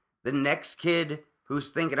 the next kid who's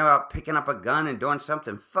thinking about picking up a gun and doing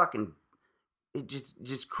something fucking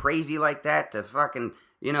just crazy like that to fucking,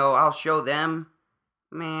 I'll show them.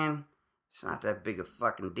 Man, it's not that big a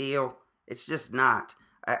fucking deal. It's just not.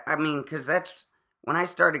 I mean, because that's when I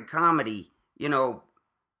started comedy, it was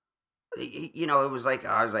like,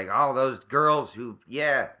 I was like, all those girls who,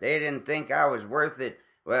 they didn't think I was worth it.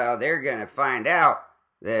 Well, they're going to find out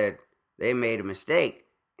that they made a mistake.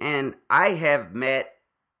 And I've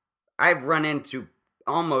run into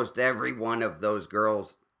almost every one of those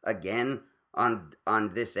girls again on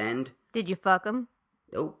this end. Did you fuck them?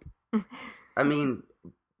 Nope. I mean,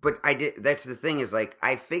 but I did. That's the thing is, like,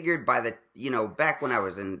 I figured by the, back when I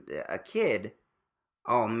was a kid,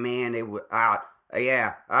 oh man, it would, I'll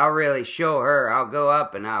really show her. I'll go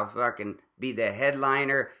up and I'll fucking be the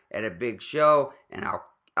headliner at a big show, and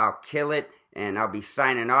I'll kill it, and I'll be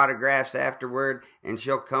signing autographs afterward, and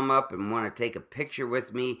she'll come up and want to take a picture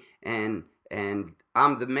with me, and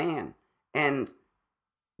I'm the man. And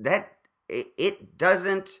that it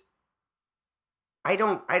doesn't. I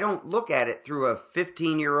don't look at it through a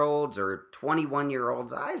 15-year-old's or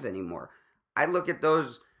 21-year-old's eyes anymore. I look at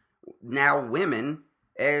those now women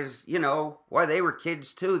as, well, they were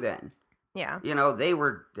kids too then. Yeah. They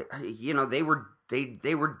were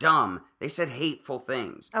dumb. They said hateful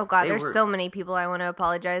things. Oh God, there's so many people I want to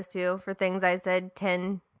apologize to for things I said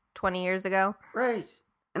 10, 20 years ago. Right.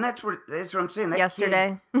 And that's what I'm saying. That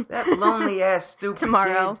yesterday. Kid, that lonely ass stupid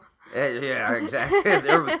tomorrow. Kid, yeah, exactly.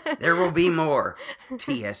 there will be more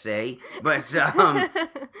TSA, but that's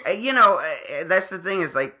the thing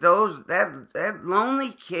is like that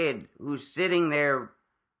lonely kid who's sitting there.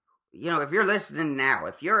 If you're listening now,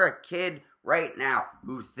 if you're a kid right now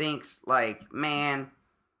who thinks like, man,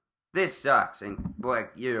 this sucks, and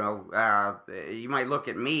like you might look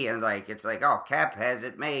at me and like it's like, oh, Cap has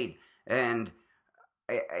it made, and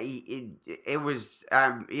it was,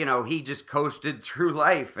 he just coasted through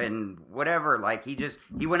life and whatever. Like he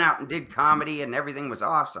went out and did comedy and everything was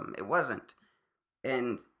awesome. It wasn't.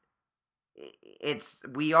 And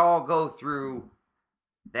we all go through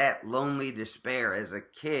that lonely despair as a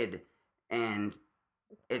kid. And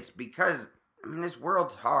it's because, this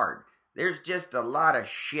world's hard. There's just a lot of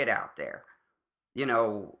shit out there.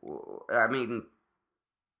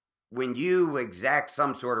 when you exact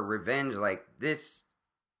some sort of revenge like this,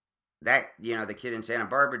 that, the kid in Santa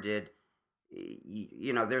Barbara did,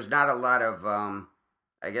 there's not a lot of,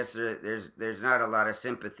 I guess there's not a lot of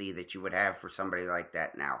sympathy that you would have for somebody like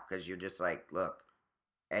that now, because you're just like, look,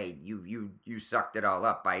 hey, you sucked it all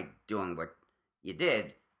up by doing what you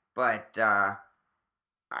did, but I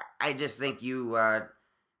just think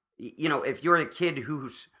if you're a kid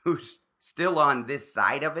who's still on this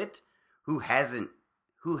side of it, who hasn't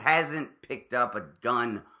picked up a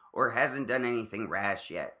gun or hasn't done anything rash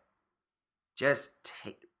yet, just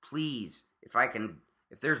please,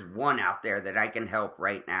 if there's one out there that I can help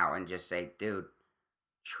right now and just say, dude,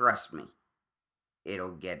 trust me,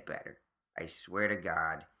 it'll get better. I swear to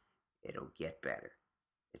God, it'll get better.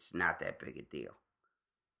 It's not that big a deal.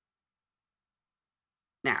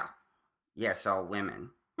 Now, yes, all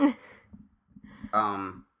women.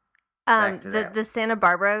 The Santa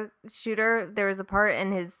Barbara shooter, there was a part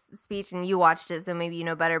in his speech, and you watched it, so maybe you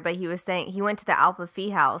know better, but he was saying he went to the Alpha Phi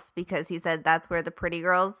house because he said that's where the pretty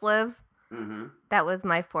girls live. Mm-hmm. That was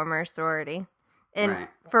my former sorority. And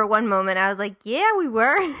for one moment, I was like, yeah, we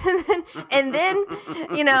were. and then,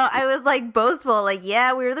 I was like boastful, like,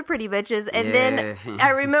 yeah, we were the pretty bitches. And then I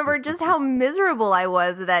remember just how miserable I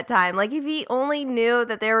was at that time. Like, if he only knew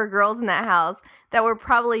that there were girls in that house that were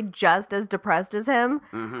probably just as depressed as him.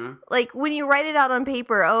 Mm-hmm. Like, when you write it out on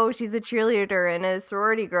paper, oh, she's a cheerleader and a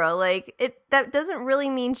sorority girl, like, that doesn't really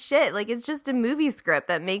mean shit. Like, it's just a movie script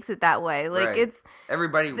that makes it that way. Like,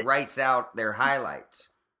 everybody writes out their highlights.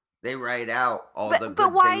 They write out all the good things.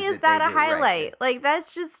 But why is that a highlight? Right. Like,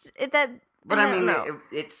 that's just that. But I mean,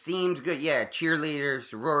 it seems good. Yeah, cheerleader,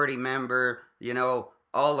 sorority member,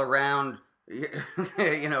 all around,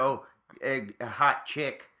 a hot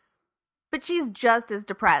chick. But she's just as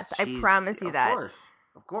depressed. I promise you that.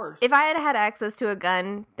 Of course. If I had access to a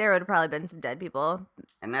gun, there would have probably been some dead people.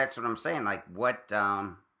 And that's what I'm saying. Like, what,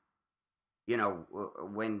 when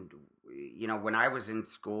I was in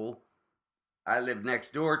school, I lived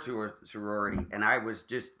next door to a sorority, and I was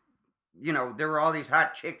just, there were all these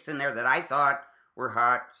hot chicks in there that I thought were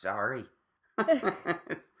hot. Sorry. I'm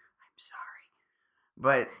sorry.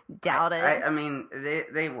 But doubt it. I mean,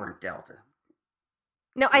 they weren't Delta.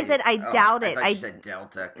 No, I said I doubt it. I said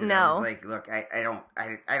Delta. No. I was like, look, I don't,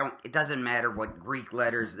 it doesn't matter what Greek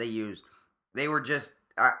letters they use. They were just,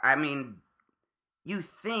 I mean, you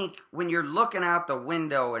think when you're looking out the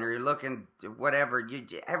window and you're looking to whatever,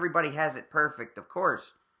 everybody has it perfect, of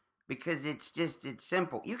course, because it's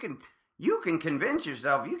simple. You can convince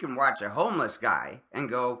yourself. You can watch a homeless guy and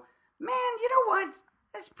go, man, you know what?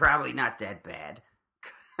 That's probably not that bad,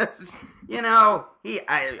 because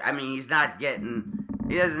I mean, he's not getting.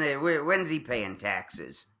 He doesn't. When's he paying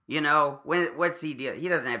taxes? What's he do? He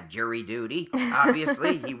doesn't have jury duty.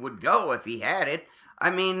 Obviously, he would go if he had it.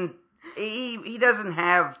 I mean. He doesn't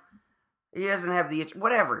have the itch.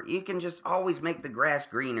 Whatever. You can just always make the grass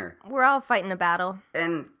greener. We're all fighting a battle.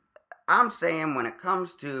 And I'm saying when it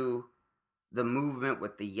comes to the movement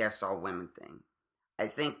with the yes all women thing, I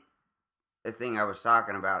think the thing I was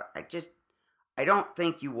talking about, I don't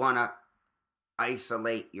think you want to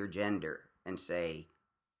isolate your gender and say,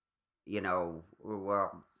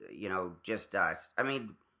 just us. I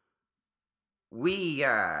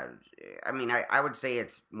mean, I would say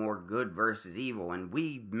it's more good versus evil. And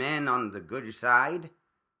we men on the good side,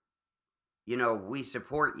 we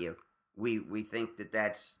support you. We think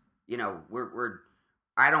that's,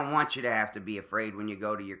 I don't want you to have to be afraid when you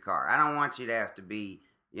go to your car. I don't want you to have to be,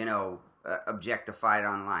 objectified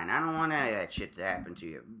online. I don't want any of that shit to happen to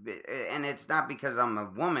you. And it's not because I'm a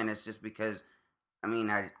woman. It's just because,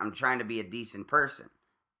 I'm trying to be a decent person.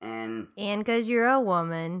 And because you're a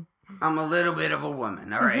woman. I'm a little bit of a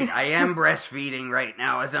woman, all right? I am breastfeeding right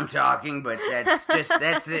now as I'm talking, but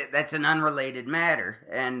that's it. That's an unrelated matter.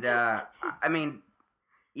 And,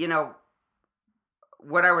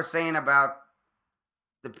 what I was saying about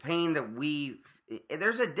the pain that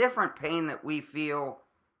there's a different pain that we feel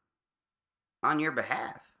on your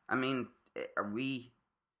behalf. I mean, are we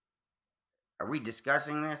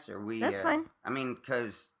discussing this? That's fine. I mean,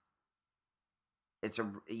 because... it's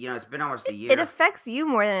been almost a year. It affects you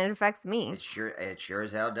more than it affects me. It sure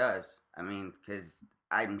as hell does. I mean, because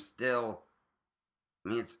I'm still. I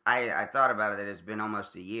mean, I thought about it that it's been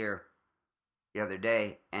almost a year. The other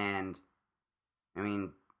day, and I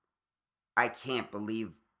mean, I can't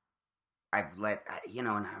believe I've let and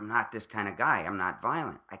I'm not this kind of guy. I'm not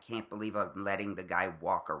violent. I can't believe I'm letting the guy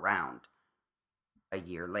walk around a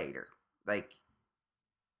year later. Like,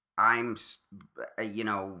 I'm,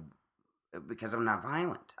 because I'm not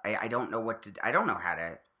violent. I don't know what to. I don't know how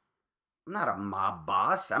to. I'm not a mob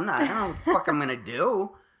boss. I don't know what the fuck I'm gonna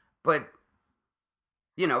do. But,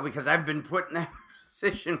 because I've been put in that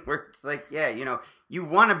position where it's like, yeah, you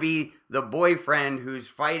want to be the boyfriend who's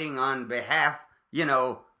fighting on behalf,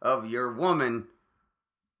 of your woman.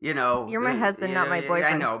 You're my husband, not my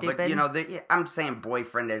boyfriend. I know, stupid. But I'm saying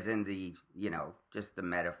boyfriend as in the, just the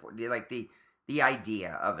metaphor, like the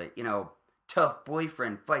idea of it. Tough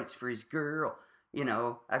boyfriend fights for his girl.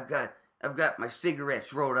 I've got my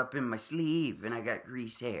cigarettes rolled up in my sleeve, and I got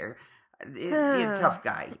greased hair. Tough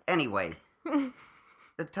guy. Anyway,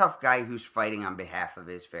 the tough guy who's fighting on behalf of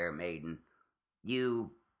his fair maiden. You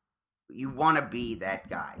want to be that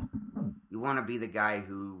guy. You want to be the guy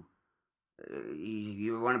who.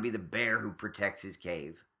 You want to be the bear who protects his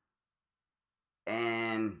cave.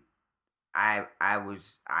 And I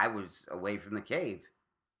was away from the cave,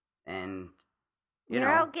 and you're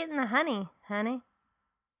out getting the honey.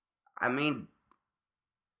 I mean,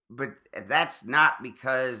 but that's not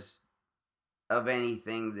because of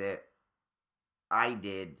anything that I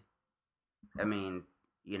did. I mean,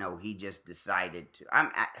 he just decided to.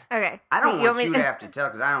 Okay. I don't want you to have to tell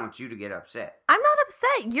because I don't want you to get upset. I'm not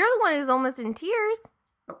upset. You're the one who's almost in tears.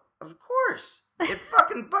 Of course, it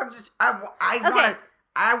fucking bugs us. I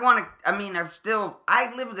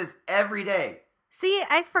live with this every day. See,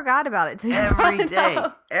 I forgot about it too. Every day.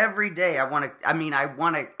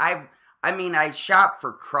 I shop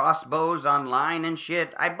for crossbows online and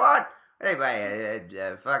shit. I bought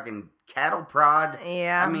a fucking cattle prod.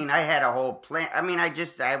 Yeah. I had a whole plan. I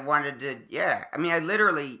wanted to, yeah.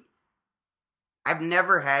 I've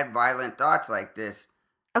never had violent thoughts like this.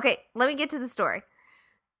 Okay, let me get to the story.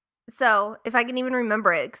 So, if I can even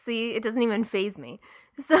remember it, see, it doesn't even faze me.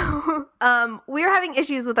 So, we were having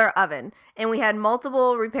issues with our oven, and we had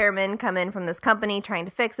multiple repairmen come in from this company trying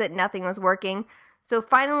to fix it. Nothing was working. So,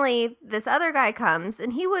 finally, this other guy comes,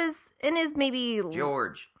 and he was in his maybe...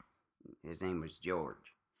 George. His name was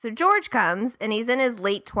George. So, George comes, and he's in his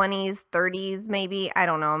late 20s, 30s, maybe. I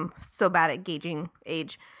don't know. I'm so bad at gauging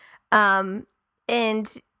age. And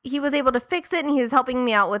he was able to fix it, and he was helping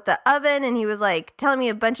me out with the oven, and he was like telling me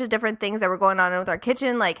a bunch of different things that were going on with our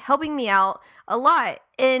kitchen, like helping me out a lot.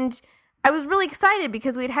 And I was really excited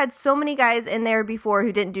because we'd had so many guys in there before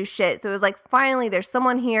who didn't do shit. So it was like, finally, there's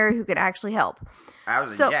someone here who could actually help. I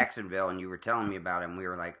was in Jacksonville, and you were telling me about him. We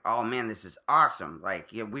were like, oh, man, this is awesome. Like,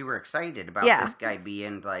 we were excited about this guy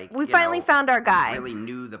being like, we finally found our guy. Really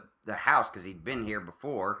knew the house because he'd been here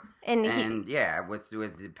before. And with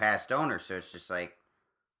the past owner. So it's just like,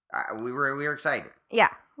 we were excited. Yeah,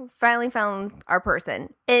 we finally found our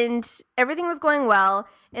person, and everything was going well.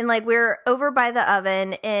 And like we were over by the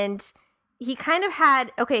oven, and he kind of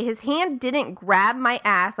had his hand didn't grab my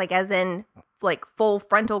ass, like as in like full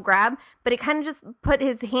frontal grab, but it kind of just put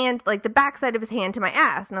his hand, like the backside of his hand, to my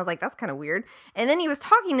ass, and I was like, that's kind of weird. And then he was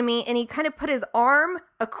talking to me, and he kind of put his arm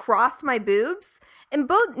across my boobs, and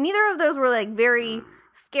neither of those were like very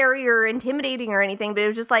scary or intimidating or anything, but it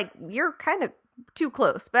was just like, you're kind of too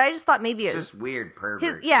close. But I just thought maybe it was just weird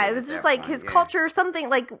pervert. It was just like his culture or something.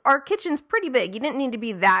 Like, our kitchen's pretty big. You didn't need to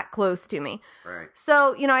be that close to me. Right.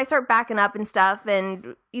 So, I start backing up and stuff,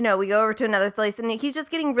 and, we go over to another place, and he's just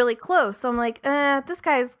getting really close. So I'm like, this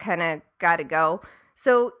guy's kind of got to go.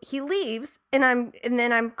 So he leaves, and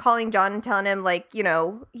then I'm calling John and telling him, like,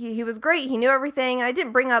 he was great. He knew everything. And I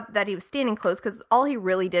didn't bring up that he was standing close, because all he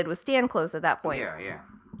really did was stand close at that point. Yeah.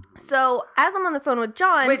 So, as I'm on the phone with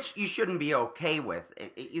John... Which you shouldn't be okay with.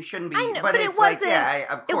 You shouldn't be... I know, but it wasn't...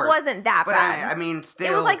 of course. It wasn't that bad. But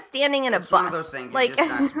still... It was like standing in a bus. It's one of those things you're just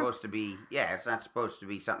not supposed to be... Yeah, it's not supposed to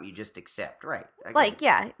be something you just accept. Right. Like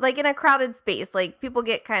in a crowded space. Like, people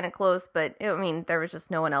get kind of close, but, there was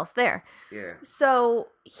just no one else there. Yeah. So,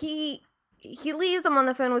 he leaves. I'm on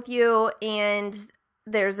the phone with you, and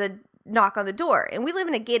there's a knock on the door, and we live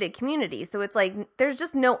in a gated community, so it's like there's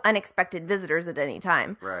just no unexpected visitors at any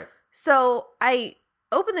time. Right. So I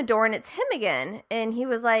open the door, and it's him again, and he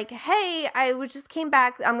was like, hey, just came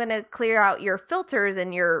back, I'm gonna clear out your filters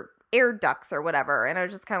and your air ducts or whatever. And I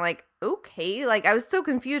was just kind of like, okay. Like, I was so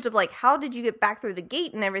confused of like, how did you get back through the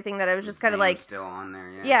gate and everything, that I was just kind of like, still on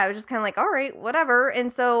there. Yeah, I was just kind of like, all right, whatever.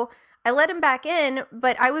 And so I let him back in,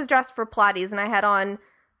 but I was dressed for Pilates, and I had on...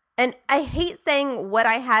 And I hate saying what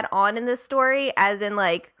I had on in this story, as in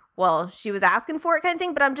like, well, she was asking for it kind of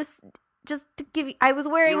thing. But I'm just to give you, I was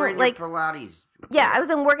wearing like Pilates. Yeah, I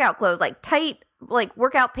was in workout clothes, like tight, like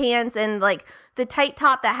workout pants, and like the tight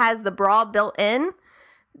top that has the bra built in,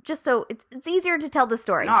 just so it's easier to tell the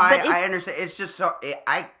story. No, I understand. It's just so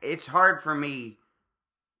it's hard for me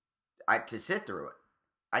to sit through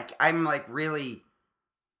it. I'm like really,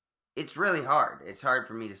 it's really hard. It's hard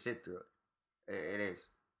for me to sit through it. It is.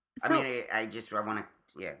 So, I want to...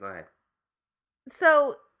 Yeah, go ahead.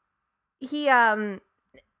 So, so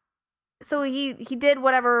he did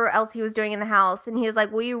whatever else he was doing in the house, and he was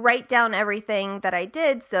like, will you write down everything that I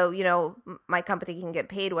did so, my company can get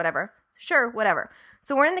paid, whatever. Sure, whatever.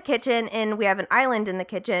 So we're in the kitchen, and we have an island in the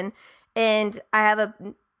kitchen, and I have a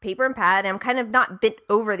paper and pad, and I'm kind of not bent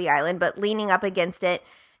over the island, but leaning up against it.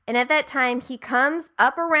 And at that time, he comes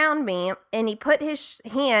up around me, and he put his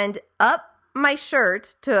hand up my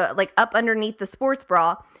shirt to, like, up underneath the sports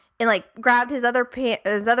bra, and, like, grabbed his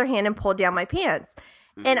other hand and pulled down my pants.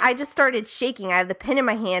 And I just started shaking. I have the pen in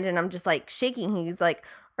my hand, and I'm just, like, shaking. He's like,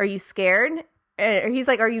 are you scared? He's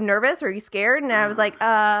like, are you nervous? Are you scared? And I was like,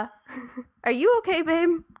 are you okay, babe?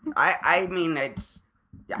 I mean,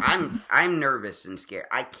 I'm nervous and scared.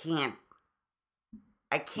 I can't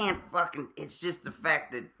fucking, it's just the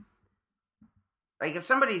fact that, like, if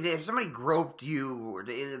somebody groped you, or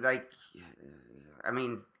like, I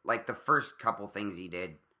mean, like, the first couple things he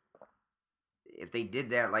did, if they did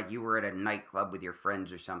that, like, you were at a nightclub with your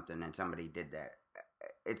friends or something, and somebody did that,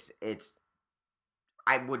 it's,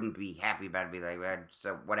 I wouldn't be happy about it, be like,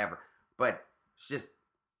 so whatever, but it's just,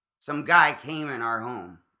 some guy came in our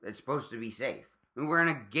home that's supposed to be safe. I mean, we're in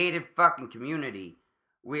a gated fucking community.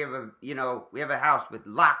 We have a house with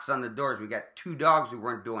locks on the doors. We got 2 dogs who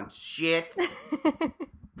weren't doing shit.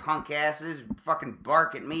 Punk asses fucking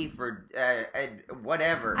bark at me for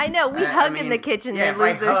whatever. I know, we hug in the kitchen. Yeah,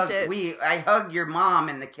 they lose their shit. I hug your mom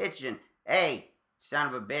in the kitchen. Hey, son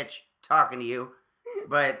of a bitch, talking to you.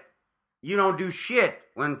 But you don't do shit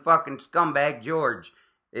when fucking scumbag George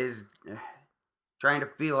is trying to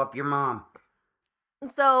feel up your mom.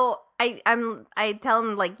 So I tell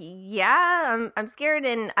him, like, yeah, I'm scared,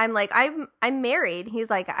 and I'm like, I'm married. He's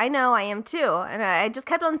like, I know, I am too. And I just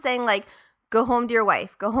kept on saying, like, go home to your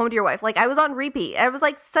wife. Go home to your wife. Like, I was on repeat. I was,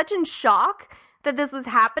 like, such in shock that this was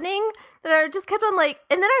happening that I just kept on, like,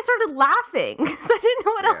 and then I started laughing because I didn't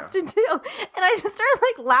know what else to do. And I just started,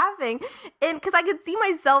 like, laughing, and because I could see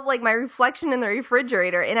myself, like, my reflection in the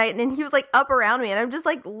refrigerator, and he was, like, up around me, and I'm just,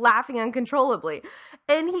 like, laughing uncontrollably.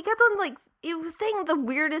 And he kept on, like, he was saying the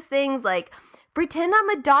weirdest things, like, pretend I'm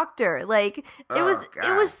a doctor. Like, it was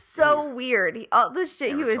so weird. All the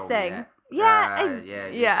shit he was saying.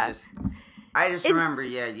 Yeah. I just remember,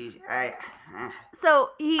 So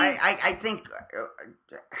he. I think.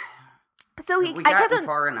 So he. We got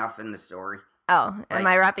far enough in the story. Oh, am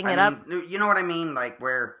I wrapping it up? You know what I mean? Like,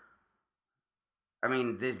 where. I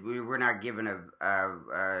mean, we're not given a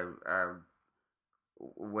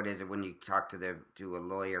what is it when you talk to a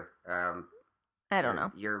lawyer? I don't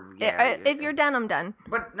know. If you're done, I'm done.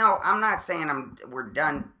 But no, I'm not saying we're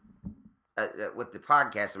done with the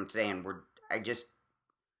podcast. I'm saying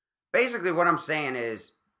basically what I'm saying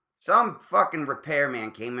is some fucking repairman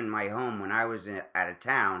came in my home when I was out of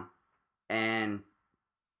town and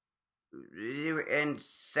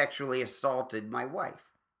sexually assaulted my wife.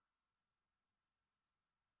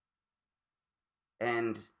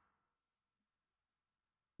 And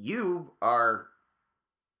you are,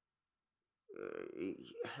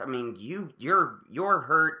 I mean, you're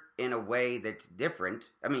hurt in a way that's different.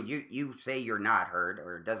 I mean, you say you're not hurt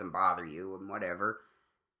or it doesn't bother you and whatever.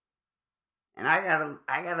 And I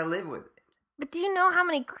gotta live with it. But do you know how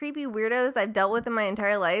many creepy weirdos I've dealt with in my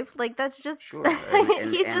entire life? Like, that's just... Sure.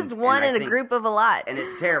 He's just one in a group of a lot. And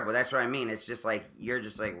it's terrible. That's what I mean. It's just like, you're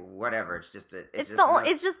just like, whatever. It's just...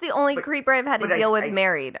 It's just the only creeper I've had to deal with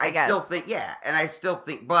married, I guess. Still think, yeah. And I still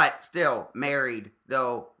think, but still, married,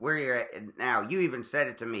 though, where you're at now, you even said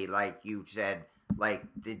it to me, like, you said, like,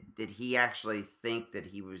 did he actually think that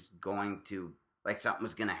he was going to, like, something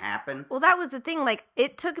was going to happen? Well, that was the thing. Like,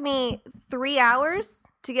 it took me 3 hours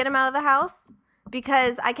to get him out of the house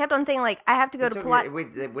because I kept on saying, like, I have to go to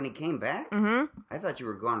Pilates. When he came back? Mm-hmm. I thought you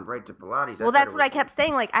were going right to Pilates. Well, that's what I kept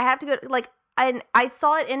saying. Like, I have to go, like, I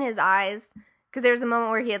saw it in his eyes because there was a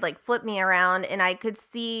moment where he had, like, flipped me around and I could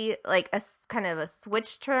see, like, a kind of a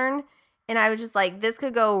switch turn. And I was just like, this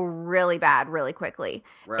could go really bad really quickly.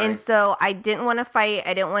 Right. And so I didn't want to fight.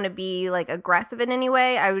 I didn't want to be, like, aggressive in any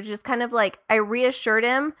way. I was just kind of like, I reassured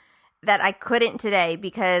him that I couldn't today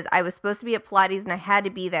because I was supposed to be at Pilates and I had to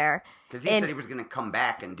be there. Because he said he was going to come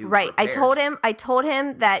back and do right. repairs. I told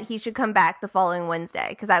him that he should come back the following Wednesday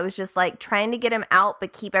because I was just like trying to get him out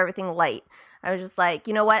but keep everything light. I was just like,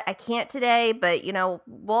 you know what? I can't today, but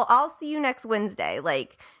I'll see you next Wednesday,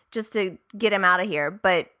 like just to get him out of here.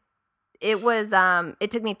 But it was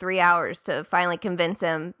it took me 3 hours to finally convince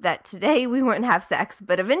him that today we wouldn't have sex,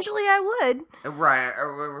 but eventually I would. Right.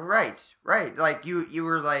 Like you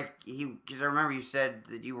were like because I remember you said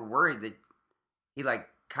that you were worried that he like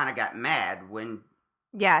kind of got mad when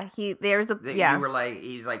Yeah, You were like,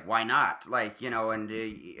 he's like, why not? Like, and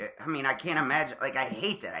I mean, I can't imagine. Like, I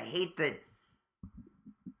hate that. I hate that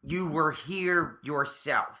you were here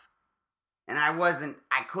yourself. And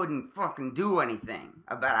I couldn't fucking do anything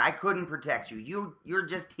about it. I couldn't protect you. You're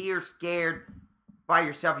just here scared by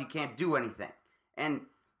yourself. You can't do anything. And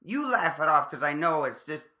you laugh it off because I know it's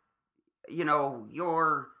just,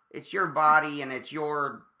 it's your body and it's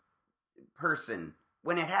your person.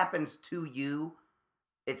 When it happens to you,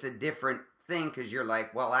 it's a different thing because you're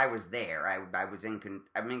like, well, I was there.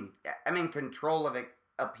 I'm in control of it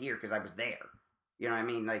up here because I was there. You know what I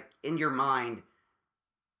mean? Like, in your mind,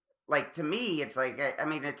 like, to me, it's like,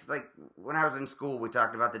 it's like when I was in school, we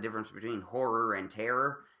talked about the difference between horror and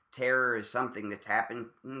terror. Terror is something that's happened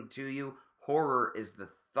to you. Horror is the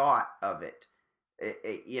thought of it.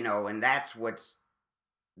 And that's what's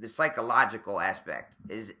the psychological aspect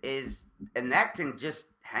is, and that can just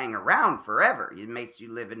hang around forever. It makes you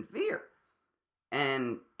live in fear.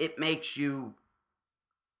 And it makes you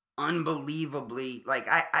unbelievably, like,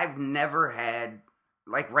 I've never had,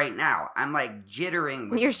 like, right now, I'm like jittering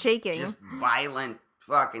with You're shaking. Just violent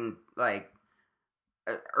fucking like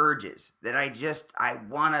urges that I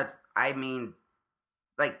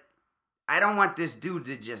don't want this dude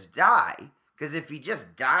to just die, because if he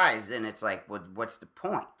just dies, then it's like, what's the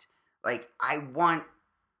point? Like, I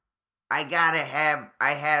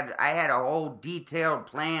had a whole detailed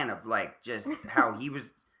plan of, like, just how he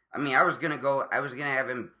was. I mean, I was gonna have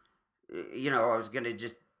him, I was gonna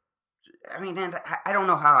just, and I don't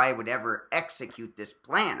know how I would ever execute this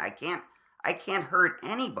plan. I can't hurt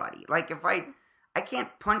anybody. Like, if I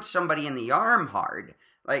can't punch somebody in the arm hard,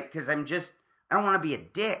 like, because I don't want to be a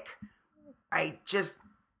dick. Because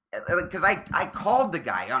I called the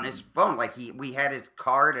guy on his phone, like, we had his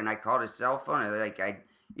card, and I called his cell phone, and like,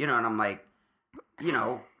 and I'm like,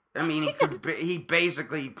 he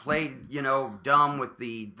basically played, dumb with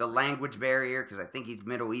the language barrier, because I think he's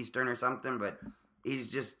Middle Eastern or something, but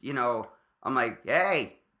he's just, I'm like,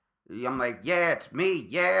 hey, yeah, it's me,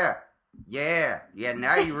 yeah,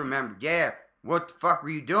 now you remember, yeah, what the fuck were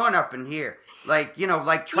you doing up in here? Like,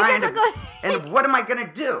 like, trying to, and what am I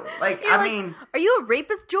gonna do? Like, are you a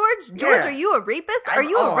rapist, George? George, are you a rapist? Are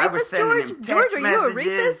you a rapist, George? George, are you a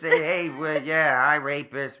rapist? Say, hey, well, yeah, hi,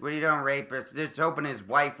 rapist. What are you doing, rapist? Just hoping his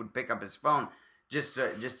wife would pick up his phone just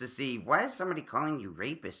to see, why is somebody calling you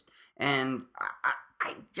rapist? And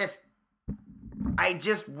I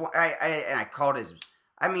called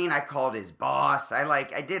his boss.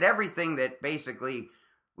 I did everything that basically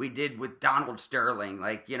we did with Donald Sterling,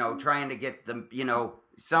 like, trying to get the,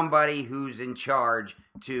 somebody who's in charge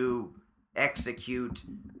to execute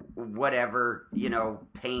whatever,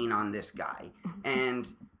 pain on this guy. And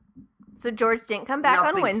so George didn't come back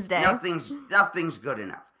on Wednesday. Nothing's good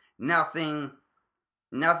enough. Nothing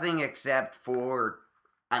except for,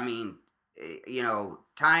 tying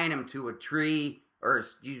him to a tree, or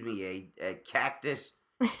excuse me, a cactus,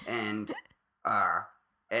 and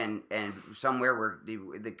and somewhere where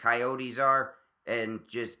the coyotes are, and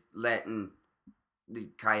just letting the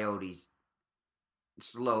coyotes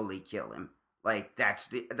slowly kill him. Like, that's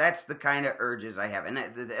the kind of urges I have. And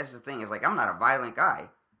that's the thing, is, like, I'm not a violent guy,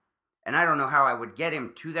 and I don't know how I would get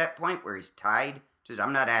him to that point where he's tied.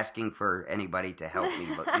 I'm not asking for anybody to help me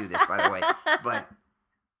do this, by the way, but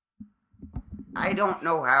I don't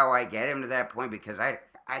know how I get him to that point, because I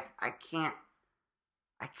can't.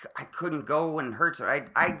 I couldn't go and hurt her.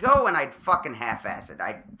 I'd go and I'd fucking half-ass it.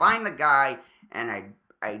 I'd find the guy, and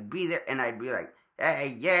I'd be there, and I'd be like,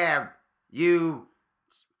 hey, yeah, you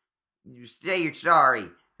say you're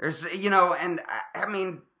sorry. Or, and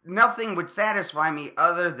nothing would satisfy me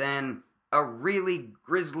other than a really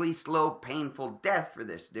grisly, slow, painful death for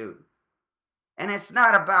this dude. And it's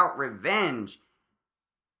not about revenge.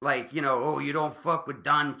 Like, you don't fuck with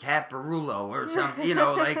Don Caparulo or something,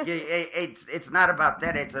 like, it's not about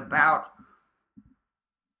that. It's about,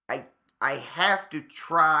 I have to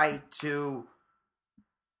try to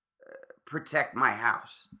protect my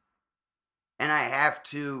house. And I have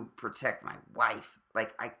to protect my wife.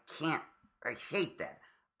 Like, I hate that.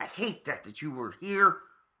 I hate that you were here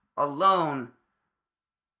alone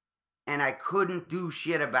and I couldn't do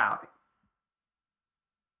shit about it.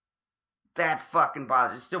 That fucking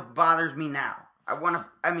bothers. It still bothers me now.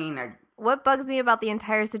 What bugs me about the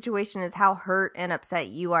entire situation is how hurt and upset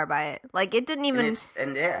you are by it. Like, it didn't even.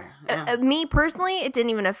 Me personally, it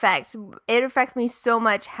didn't even affect. It affects me so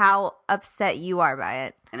much how upset you are by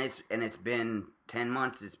it. And it's been 10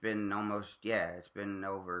 months. It's been almost, it's been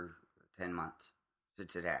over 10 months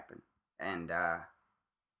since it happened. And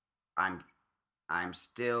I'm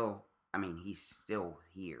still. He's still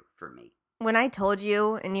here for me. When I told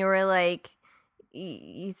you and you were like,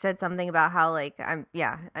 you said something about how like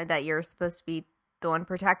that you're supposed to be the one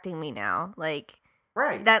protecting me now. Like,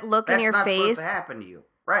 right. That look That's in your not face. supposed to happen to you.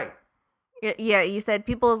 Right. Yeah, you said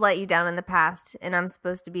people have let you down in the past and I'm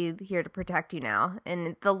supposed to be here to protect you now.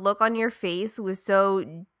 And the look on your face was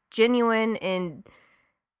so genuine and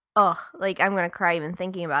like I'm going to cry even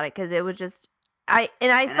thinking about it cuz it was just I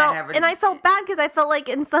felt bad because I felt like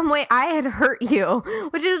in some way I had hurt you,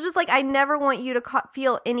 which is just like I never want you to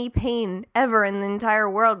feel any pain ever in the entire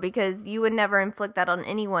world because you would never inflict that on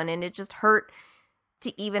anyone, and it just hurt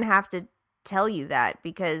to even have to tell you that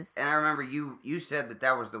because. And I remember you said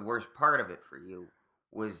that was the worst part of it for you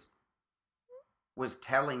was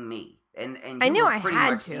telling me, and you I knew were I pretty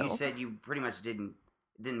had much to. You said you pretty much didn't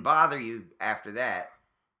bother you after that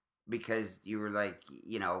because you were like,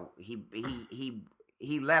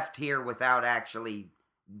 he left here without actually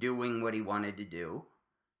doing what he wanted to do.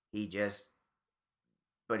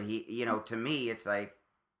 But to me, it's like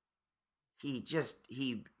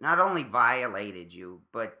he not only violated you,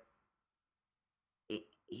 but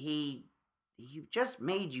he just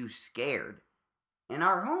made you scared in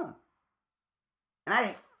our home. And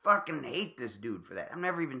I fucking hate this dude for that. I've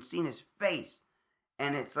never even seen his face.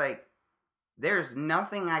 And it's like, there's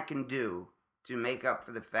nothing I can do to make up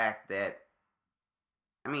for the fact that,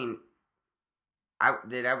 I mean, I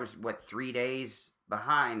was 3 days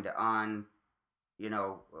behind on, he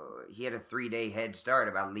had a 3-day head start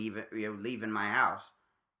about leaving my house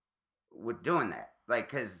with doing that. Like,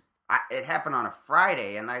 cause it happened on a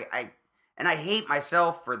Friday, and I hate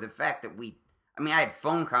myself for the fact that I had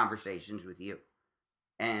phone conversations with you,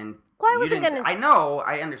 and why was it gonna? I know,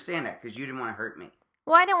 I understand that because you didn't want to hurt me.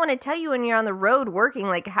 Well, I didn't want to tell you when you're on the road working,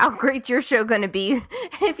 like, how great your show going to be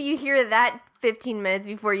if you hear that 15 minutes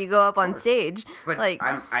before you go up on stage. But like,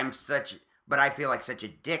 but I feel like such a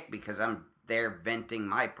dick because I'm there venting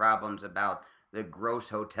my problems about the gross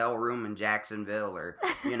hotel room in Jacksonville, or,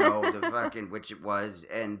 the fucking, which it was,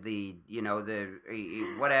 and the,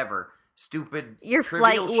 the whatever stupid your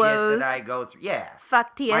trivial flight shit woes that I go through. Yeah.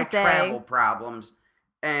 Fuck TSA. My travel problems.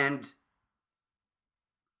 And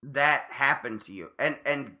that happened to you. And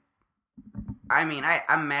I mean,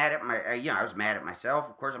 I'm mad at I was mad at myself.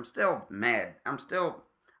 Of course, I'm still mad. I'm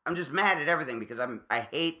just mad at everything because I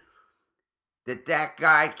hate that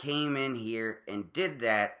guy came in here and did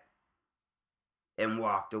that and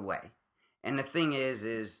walked away. And the thing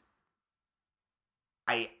is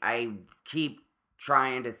I keep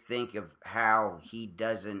trying to think of how he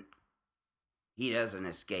doesn't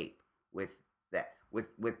escape with that,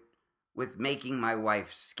 with making my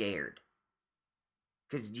wife scared.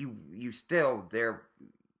 Because you still there,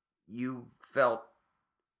 you felt.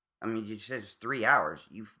 I mean, you said it's 3 hours.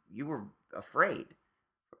 You were afraid.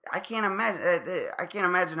 I can't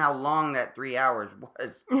imagine how long that 3 hours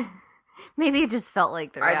was. Maybe it just felt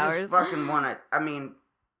like 3 hours. I just fucking want to. I mean,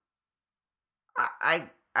 I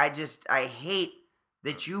hate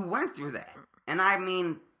that you went through that. And I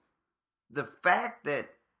mean, the fact that,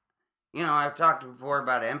 I've talked before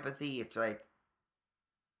about empathy. It's like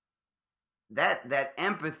that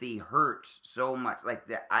empathy hurts so much. Like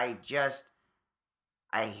that, I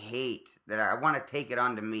hate that. I want to take it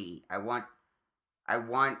onto me. I want, I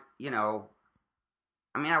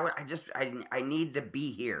mean, I need to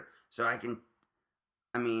be here so I can.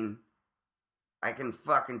 I mean, I can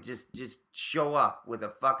fucking just show up with a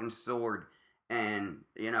fucking sword, and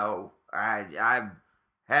I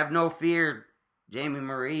have no fear, Jamie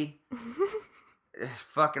Marie. This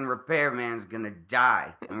fucking repairman's gonna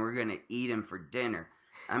die, and we're gonna eat him for dinner.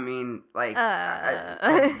 I mean, like,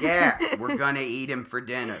 yeah, we're gonna eat him for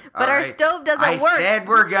dinner. But our stove doesn't work. I said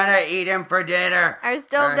we're gonna eat him for dinner. Our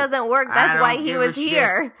stove doesn't work. That's why he was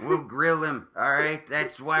here. We'll grill him. All right,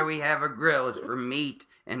 that's why we have a grill. It's for meat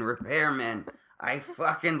and repairmen. I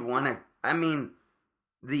fucking wanna. I mean,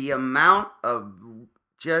 the amount of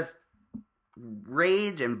just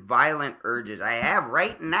rage and violent urges I have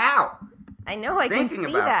right now. I know, I can see that.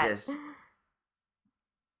 Thinking about this,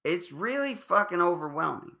 it's really fucking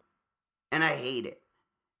overwhelming. And I hate it.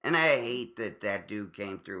 And I hate that dude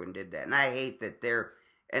came through and did that. And I hate that they're...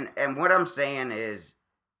 And what I'm saying is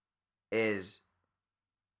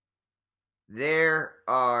there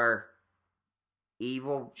are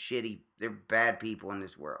evil, shitty... They're bad people in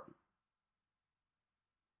this world.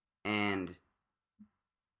 And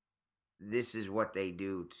this is what they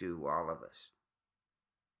do to all of us.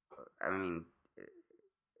 I mean,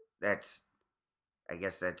 I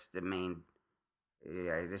guess that's the main.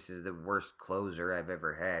 Yeah, this is the worst closer I've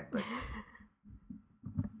ever had, but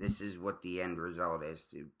this is what the end result is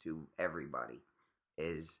to everybody.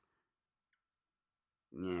 Is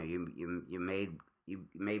you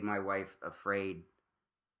made my wife afraid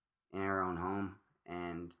in her own home,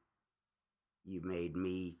 and you made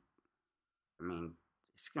me. I mean,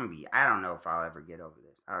 it's gonna be. I don't know if I'll ever get over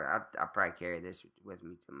this. I'll probably carry this with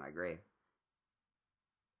me to my grave.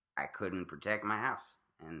 I couldn't protect my house,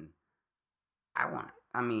 and I want it.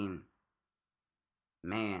 I mean,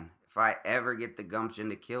 man, if I ever get the gumption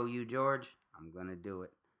to kill you, George, I'm gonna do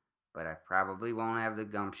it. But I probably won't have the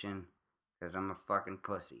gumption because I'm a fucking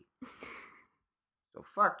pussy. So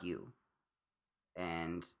fuck you.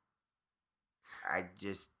 And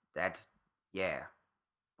yeah.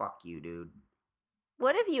 Fuck you, dude.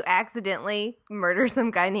 What if you accidentally murder some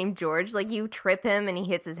guy named George? Like, you trip him and he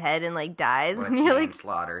hits his head and, like, dies. Well, and you're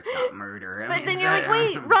manslaughter, it's not murder. But then you're like,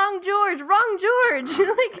 wait, wrong George.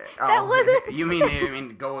 You're like, that wasn't... You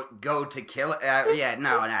mean go to kill it? Yeah,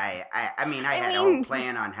 no, I had a whole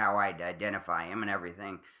plan on how I'd identify him and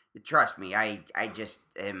everything. Trust me, I just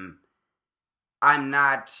am... I'm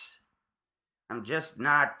just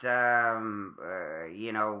not, I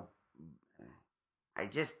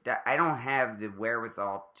don't have the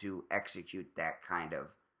wherewithal to execute that kind of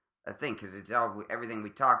a thing, because it's everything we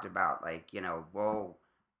talked about. Like, well,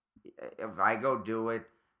 if I go do it,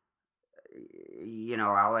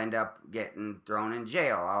 I'll end up getting thrown in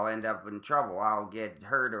jail. I'll end up in trouble. I'll get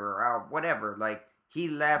hurt or I'll whatever. Like, he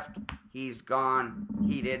left. He's gone.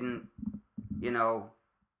 He didn't,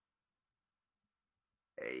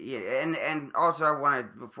 and also I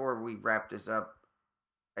wanted, before we wrap this up,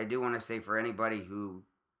 I do want to say, for anybody who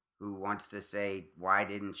wants to say, why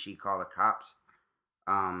didn't she call the cops?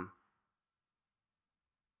 I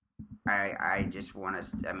just want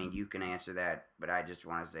to, you can answer that, but I just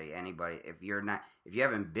want to say, anybody, if you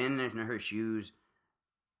haven't been in her shoes,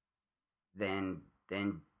 then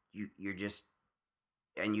you're just,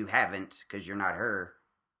 and you haven't, because you're not her,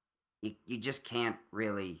 you just can't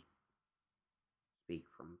really speak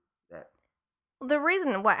from that. The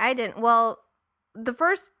reason why I didn't, the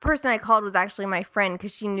first person I called was actually my friend,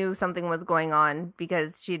 because she knew something was going on,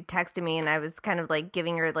 because she had texted me and I was kind of like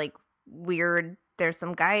giving her like weird, there's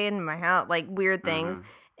some guy in my house, like weird things. Mm-hmm.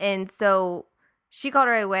 And so she called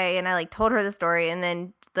right away and I like told her the story, and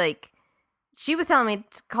then like she was telling me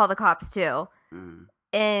to call the cops too. Mm-hmm.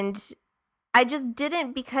 And I just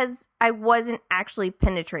didn't, because I wasn't actually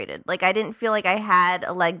penetrated. Like, I didn't feel like I had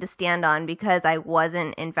a leg to stand on because I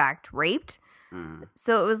wasn't in fact raped. Mm.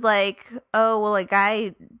 So it was like, oh, well, a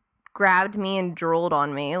guy grabbed me and drooled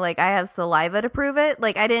on me. Like, I have saliva to prove it.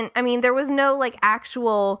 Like, there was no, like,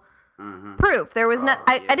 actual proof. There was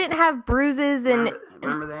I didn't have bruises and...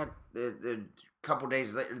 Remember that? The couple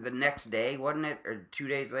days later, the next day, wasn't it? Or 2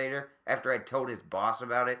 days later, after I told his boss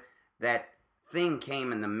about it, that thing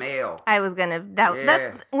came in the mail. I was gonna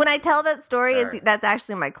that when I tell that story, that's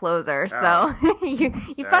actually my closer. So you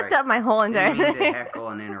fucked up my whole entire thing. I didn't mean to heckle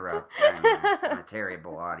and interrupt. I'm a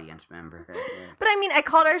terrible audience member. But I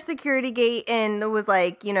called our security gate and it was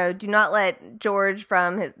like, do not let George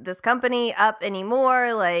from this company up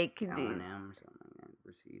anymore. Like A&M,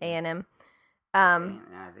 A&M. I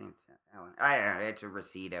think I don't know. It's a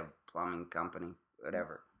Reseda plumbing company,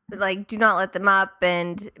 whatever. Like, do not let them up,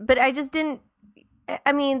 but I just didn't.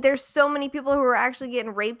 There's so many people who are actually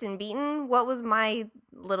getting raped and beaten. What was my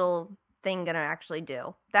little thing gonna actually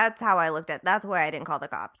do? That's how I looked at it. That's why I didn't call the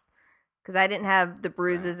cops, because I didn't have the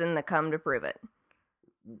bruises and the cum to prove it.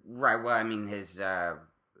 Right. Well, his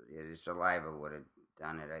saliva would have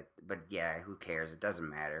done it. But yeah, who cares? It doesn't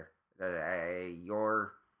matter.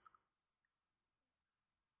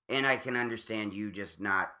 And I can understand you just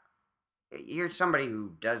not. You're somebody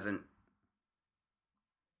who doesn't.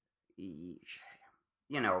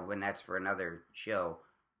 And that's for another show,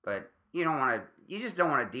 but you just don't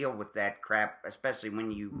want to deal with that crap, especially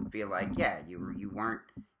when you feel like,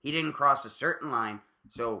 he didn't cross a certain line,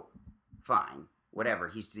 so fine, whatever,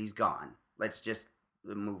 he's gone. Let's just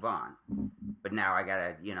move on. But now I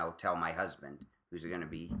gotta, tell my husband who's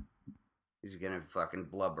gonna fucking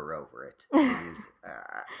blubber over it. And,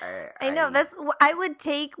 I know, I would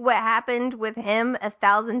take what happened with him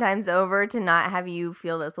 1,000 times over to not have you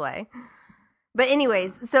feel this way. But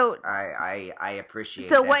anyways, so I appreciate.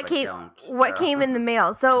 So that, what came in the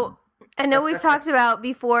mail? So I know we've talked about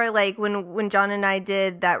before, like when John and I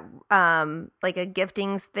did that, like a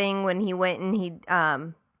giftings thing when he went and he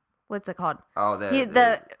what's it called? Oh,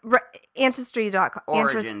 Ancestry.com.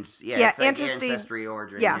 Origins. Ancestry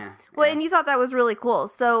Origins. Yeah. Well, and you thought that was really cool.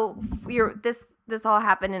 So this all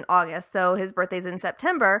happened in August. So his birthday's in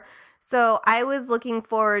September. So I was looking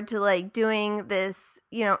forward to like doing this,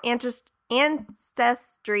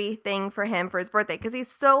 ancestry thing for him for his birthday because he's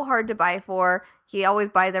so hard to buy for. He always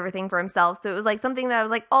buys everything for himself. So it was like something that I was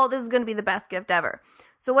like, oh, this is going to be the best gift ever.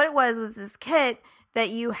 So what it was this kit that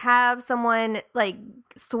you have someone like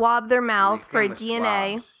swab their mouth for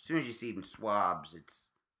DNA. Swabs. As soon as you see them swabs, it's,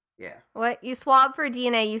 yeah. What? You swab for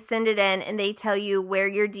DNA, you send it in, and they tell you where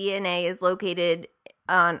your DNA is located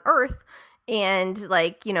on Earth and,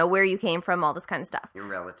 like, you know, where you came from, all this kind of stuff. Your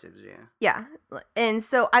relatives, yeah. Yeah. And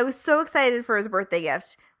so I was so excited for his birthday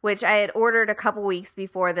gift, which I had ordered a couple weeks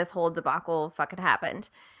before this whole debacle fucking happened.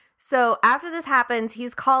 So after this happens,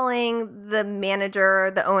 he's calling the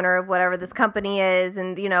manager, the owner of whatever this company is,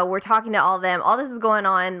 and, you know, we're talking to all of them. All this is going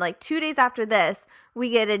on. Like 2 days after this,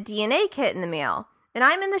 we get a DNA kit in the mail. And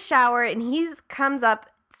I'm in the shower, and he comes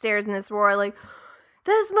upstairs in this roar, like,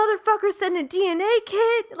 this motherfucker sent a DNA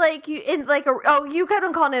kit, like, you kept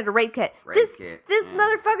on calling it a rape kit. This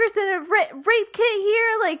motherfucker sent a rape kit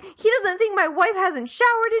here, like, he doesn't think my wife hasn't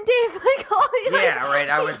showered in days, like, all these, yeah, right.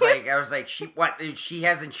 I was like, she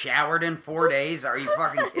hasn't showered in 4 days? Are you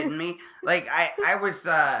fucking kidding me? Like, it was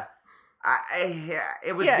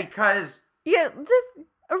because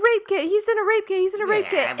a rape kit. He sent a rape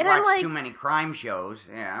kit. I've watched too many crime shows.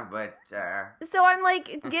 Yeah, but so I'm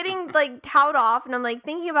like getting like towed off, and I'm like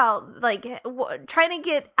thinking about like trying to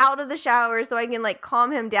get out of the shower so I can like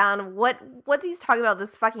calm him down. What he's talking about,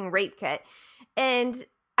 this fucking rape kit, and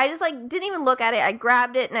I just like didn't even look at it. I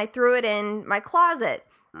grabbed it and I threw it in my closet.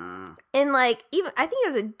 And like even I think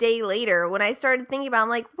it was a day later when I started thinking about it, I'm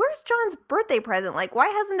like, where's John's birthday present? Like, why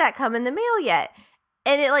hasn't that come in the mail yet?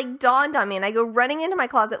 And it, like, dawned on me, and I go running into my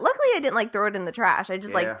closet. Luckily, I didn't, like, throw it in the trash. I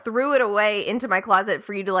just, like, threw it away into my closet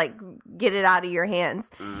for you to, like, get it out of your hands.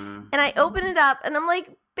 And I open it up, and I'm like,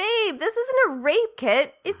 babe, this isn't a rape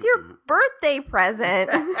kit. It's your birthday present.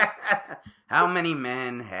 How many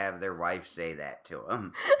men have their wife say that to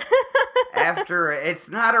them? It's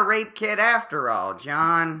not a rape kit after all,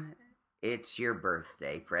 John. It's your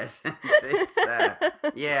birthday present. It's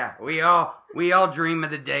yeah. We all dream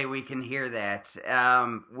of the day we can hear that.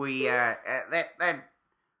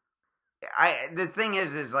 The thing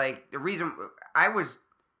is like the reason I was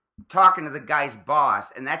talking to the guy's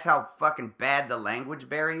boss, and that's how fucking bad the language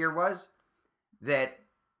barrier was. That,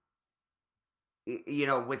 you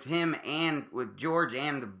know, with him and with George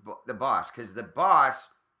and the boss, because the boss,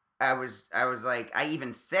 I was like, I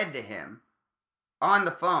even said to him on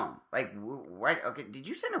the phone, like, what? Okay, did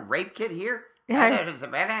you send a rape kit here? Yeah.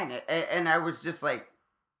 And I was just like,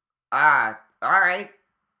 all right,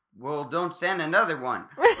 well, don't send another one.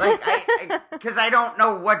 Like, because I don't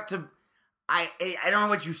know what to, I don't know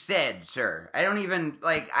what you said, sir. I don't even,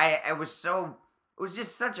 like, I was so, it was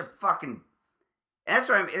just such a fucking, that's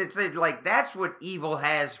what it's like, that's what evil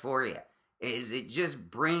has for you, is it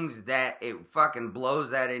just brings that, it fucking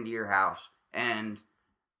blows that into your house, and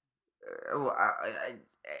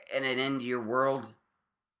an end to your world,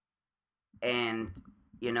 and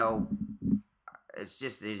you know,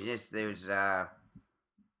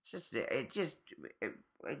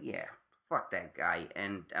 yeah, fuck that guy,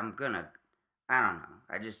 and I don't know,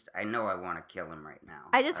 I know I want to kill him right now.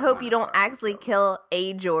 I just hope you don't actually kill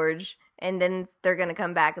a George, and then they're gonna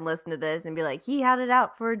come back and listen to this and be like, he had it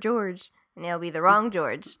out for George, and it'll be the wrong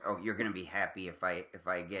George. Oh, you're gonna be happy if I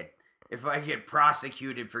get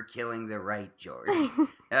prosecuted for killing the right George.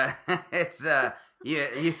 It's yeah.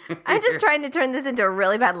 I'm just trying to turn this into a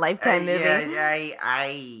really bad Lifetime movie. Yeah,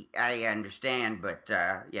 I understand, but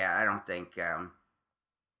yeah, I don't think I'd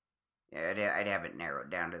have it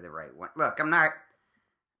narrowed down to the right one. Look, I'm not.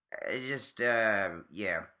 I just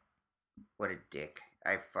yeah, what a dick.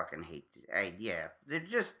 I fucking hate.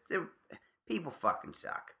 People fucking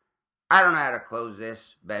suck. I don't know how to close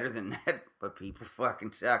this better than that, but people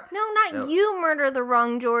fucking suck. No, not you murder the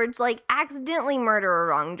wrong George. Like, accidentally murder a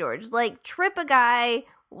wrong George. Like, trip a guy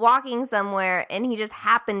walking somewhere, and he just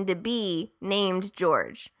happened to be named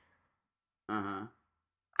George. So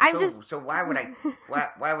why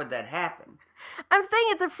would that happen? I'm saying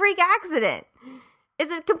it's a freak accident.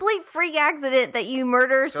 It's a complete freak accident that you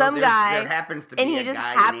murder some guy. There happens to be a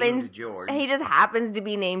guy named George. He just happens to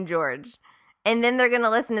be named George. And then they're going to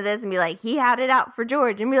listen to this and be like, he had it out for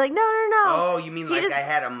George. And be like, no. Oh, you mean I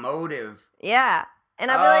had a motive? Yeah.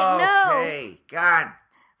 And I'll be like, no. Okay, God.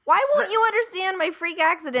 Why won't you understand my freak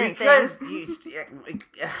accident thing?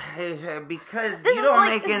 Because you don't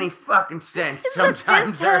make any fucking sense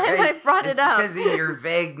sometimes. The fifth time I brought it up. Because of your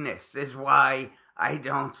vagueness is why I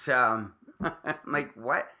don't, like,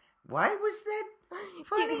 what? Why was that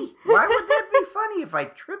funny? Why would that be funny if I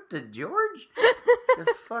tripped a George?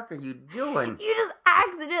 The fuck are you doing? You just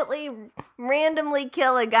accidentally randomly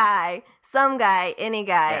kill a guy, some guy, any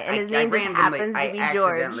guy, and his name just happens to be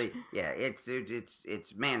George. Yeah,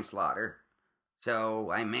 it's manslaughter.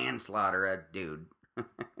 So I manslaughter a dude. I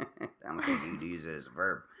don't think you'd use it as a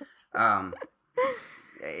verb.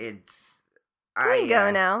 We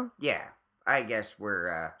go now. Yeah, I guess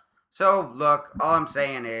we're. So look, all I'm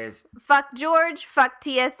saying is, fuck George, fuck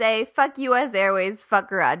TSA, fuck US Airways, fuck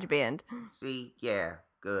GarageBand. See, yeah,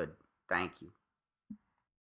 good. Thank you.